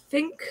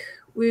think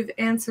we've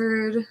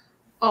answered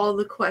all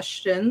the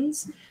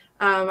questions.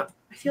 I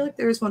feel like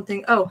there was one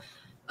thing. Oh,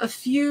 a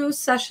few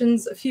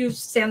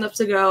stand-ups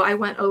ago, I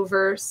went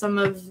over some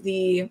of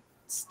the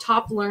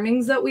top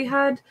learnings that we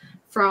had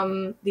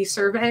from the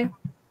survey.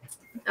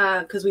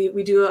 Because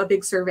we do a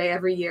big survey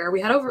every year.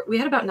 We had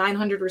about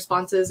 900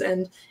 responses,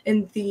 and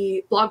in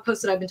the blog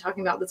post that I've been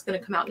talking about that's going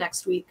to come out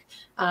next week,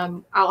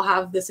 I'll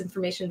have this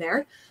information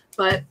there.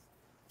 But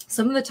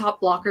some of the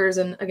top blockers,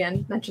 and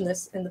again, mentioned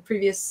this in the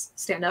previous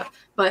stand-up,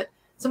 but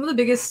some of the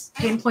biggest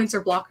pain points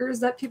or blockers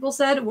that people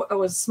said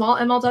was small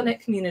ML.NET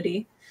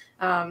community,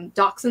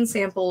 docs and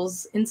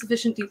samples,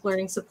 insufficient deep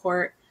learning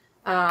support,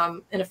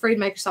 and afraid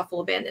Microsoft will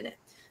abandon it.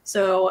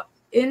 So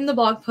in the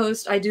blog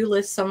post, I do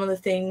list some of the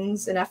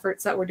things and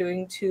efforts that we're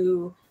doing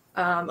to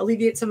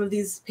alleviate some of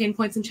these pain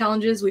points and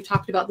challenges. We've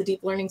talked about the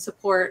deep learning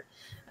support,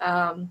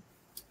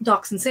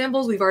 docs and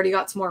samples. We've already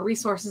got some more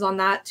resources on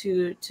that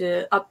to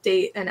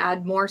update and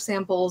add more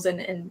samples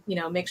and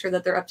make sure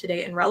that they're up to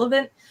date and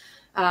relevant.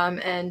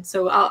 And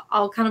so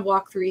I'll kind of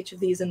walk through each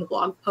of these in the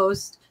blog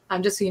post.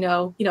 Just so you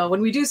know,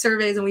 when we do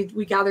surveys and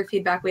we gather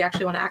feedback, we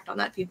actually want to act on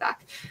that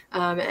feedback.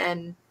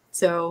 And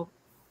so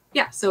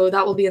yeah, so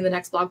that will be in the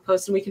next blog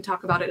post, and we can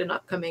talk about it in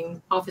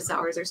upcoming office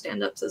hours or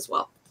stand-ups as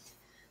well.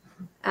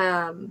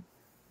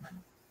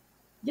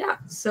 Yeah,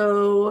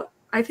 so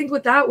I think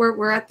with that,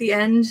 we're at the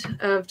end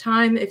of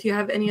time. If you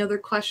have any other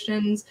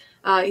questions,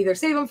 either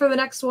save them for the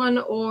next one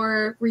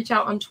or reach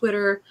out on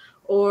Twitter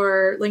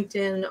or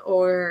LinkedIn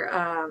or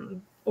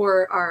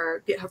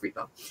our GitHub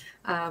repo.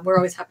 We're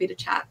always happy to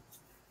chat.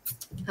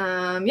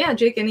 Yeah,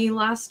 Jake, any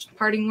last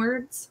parting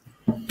words?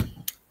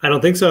 I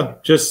don't think so.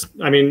 Just,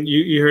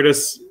 you heard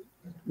us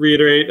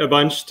reiterate a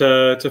bunch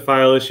to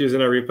file issues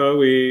in our repo.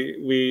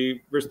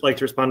 We like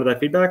to respond to that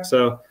feedback.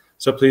 So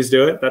please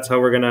do it. That's how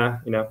we're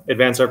gonna,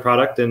 advance our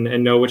product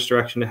and know which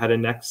direction to head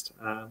in next.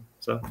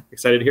 So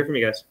excited to hear from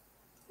you guys.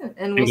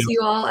 And we'll see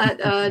you all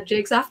at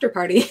Jake's after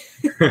party.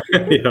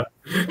 Yeah.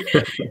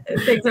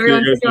 Thanks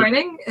everyone for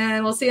joining,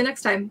 and we'll see you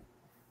next time.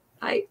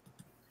 Bye.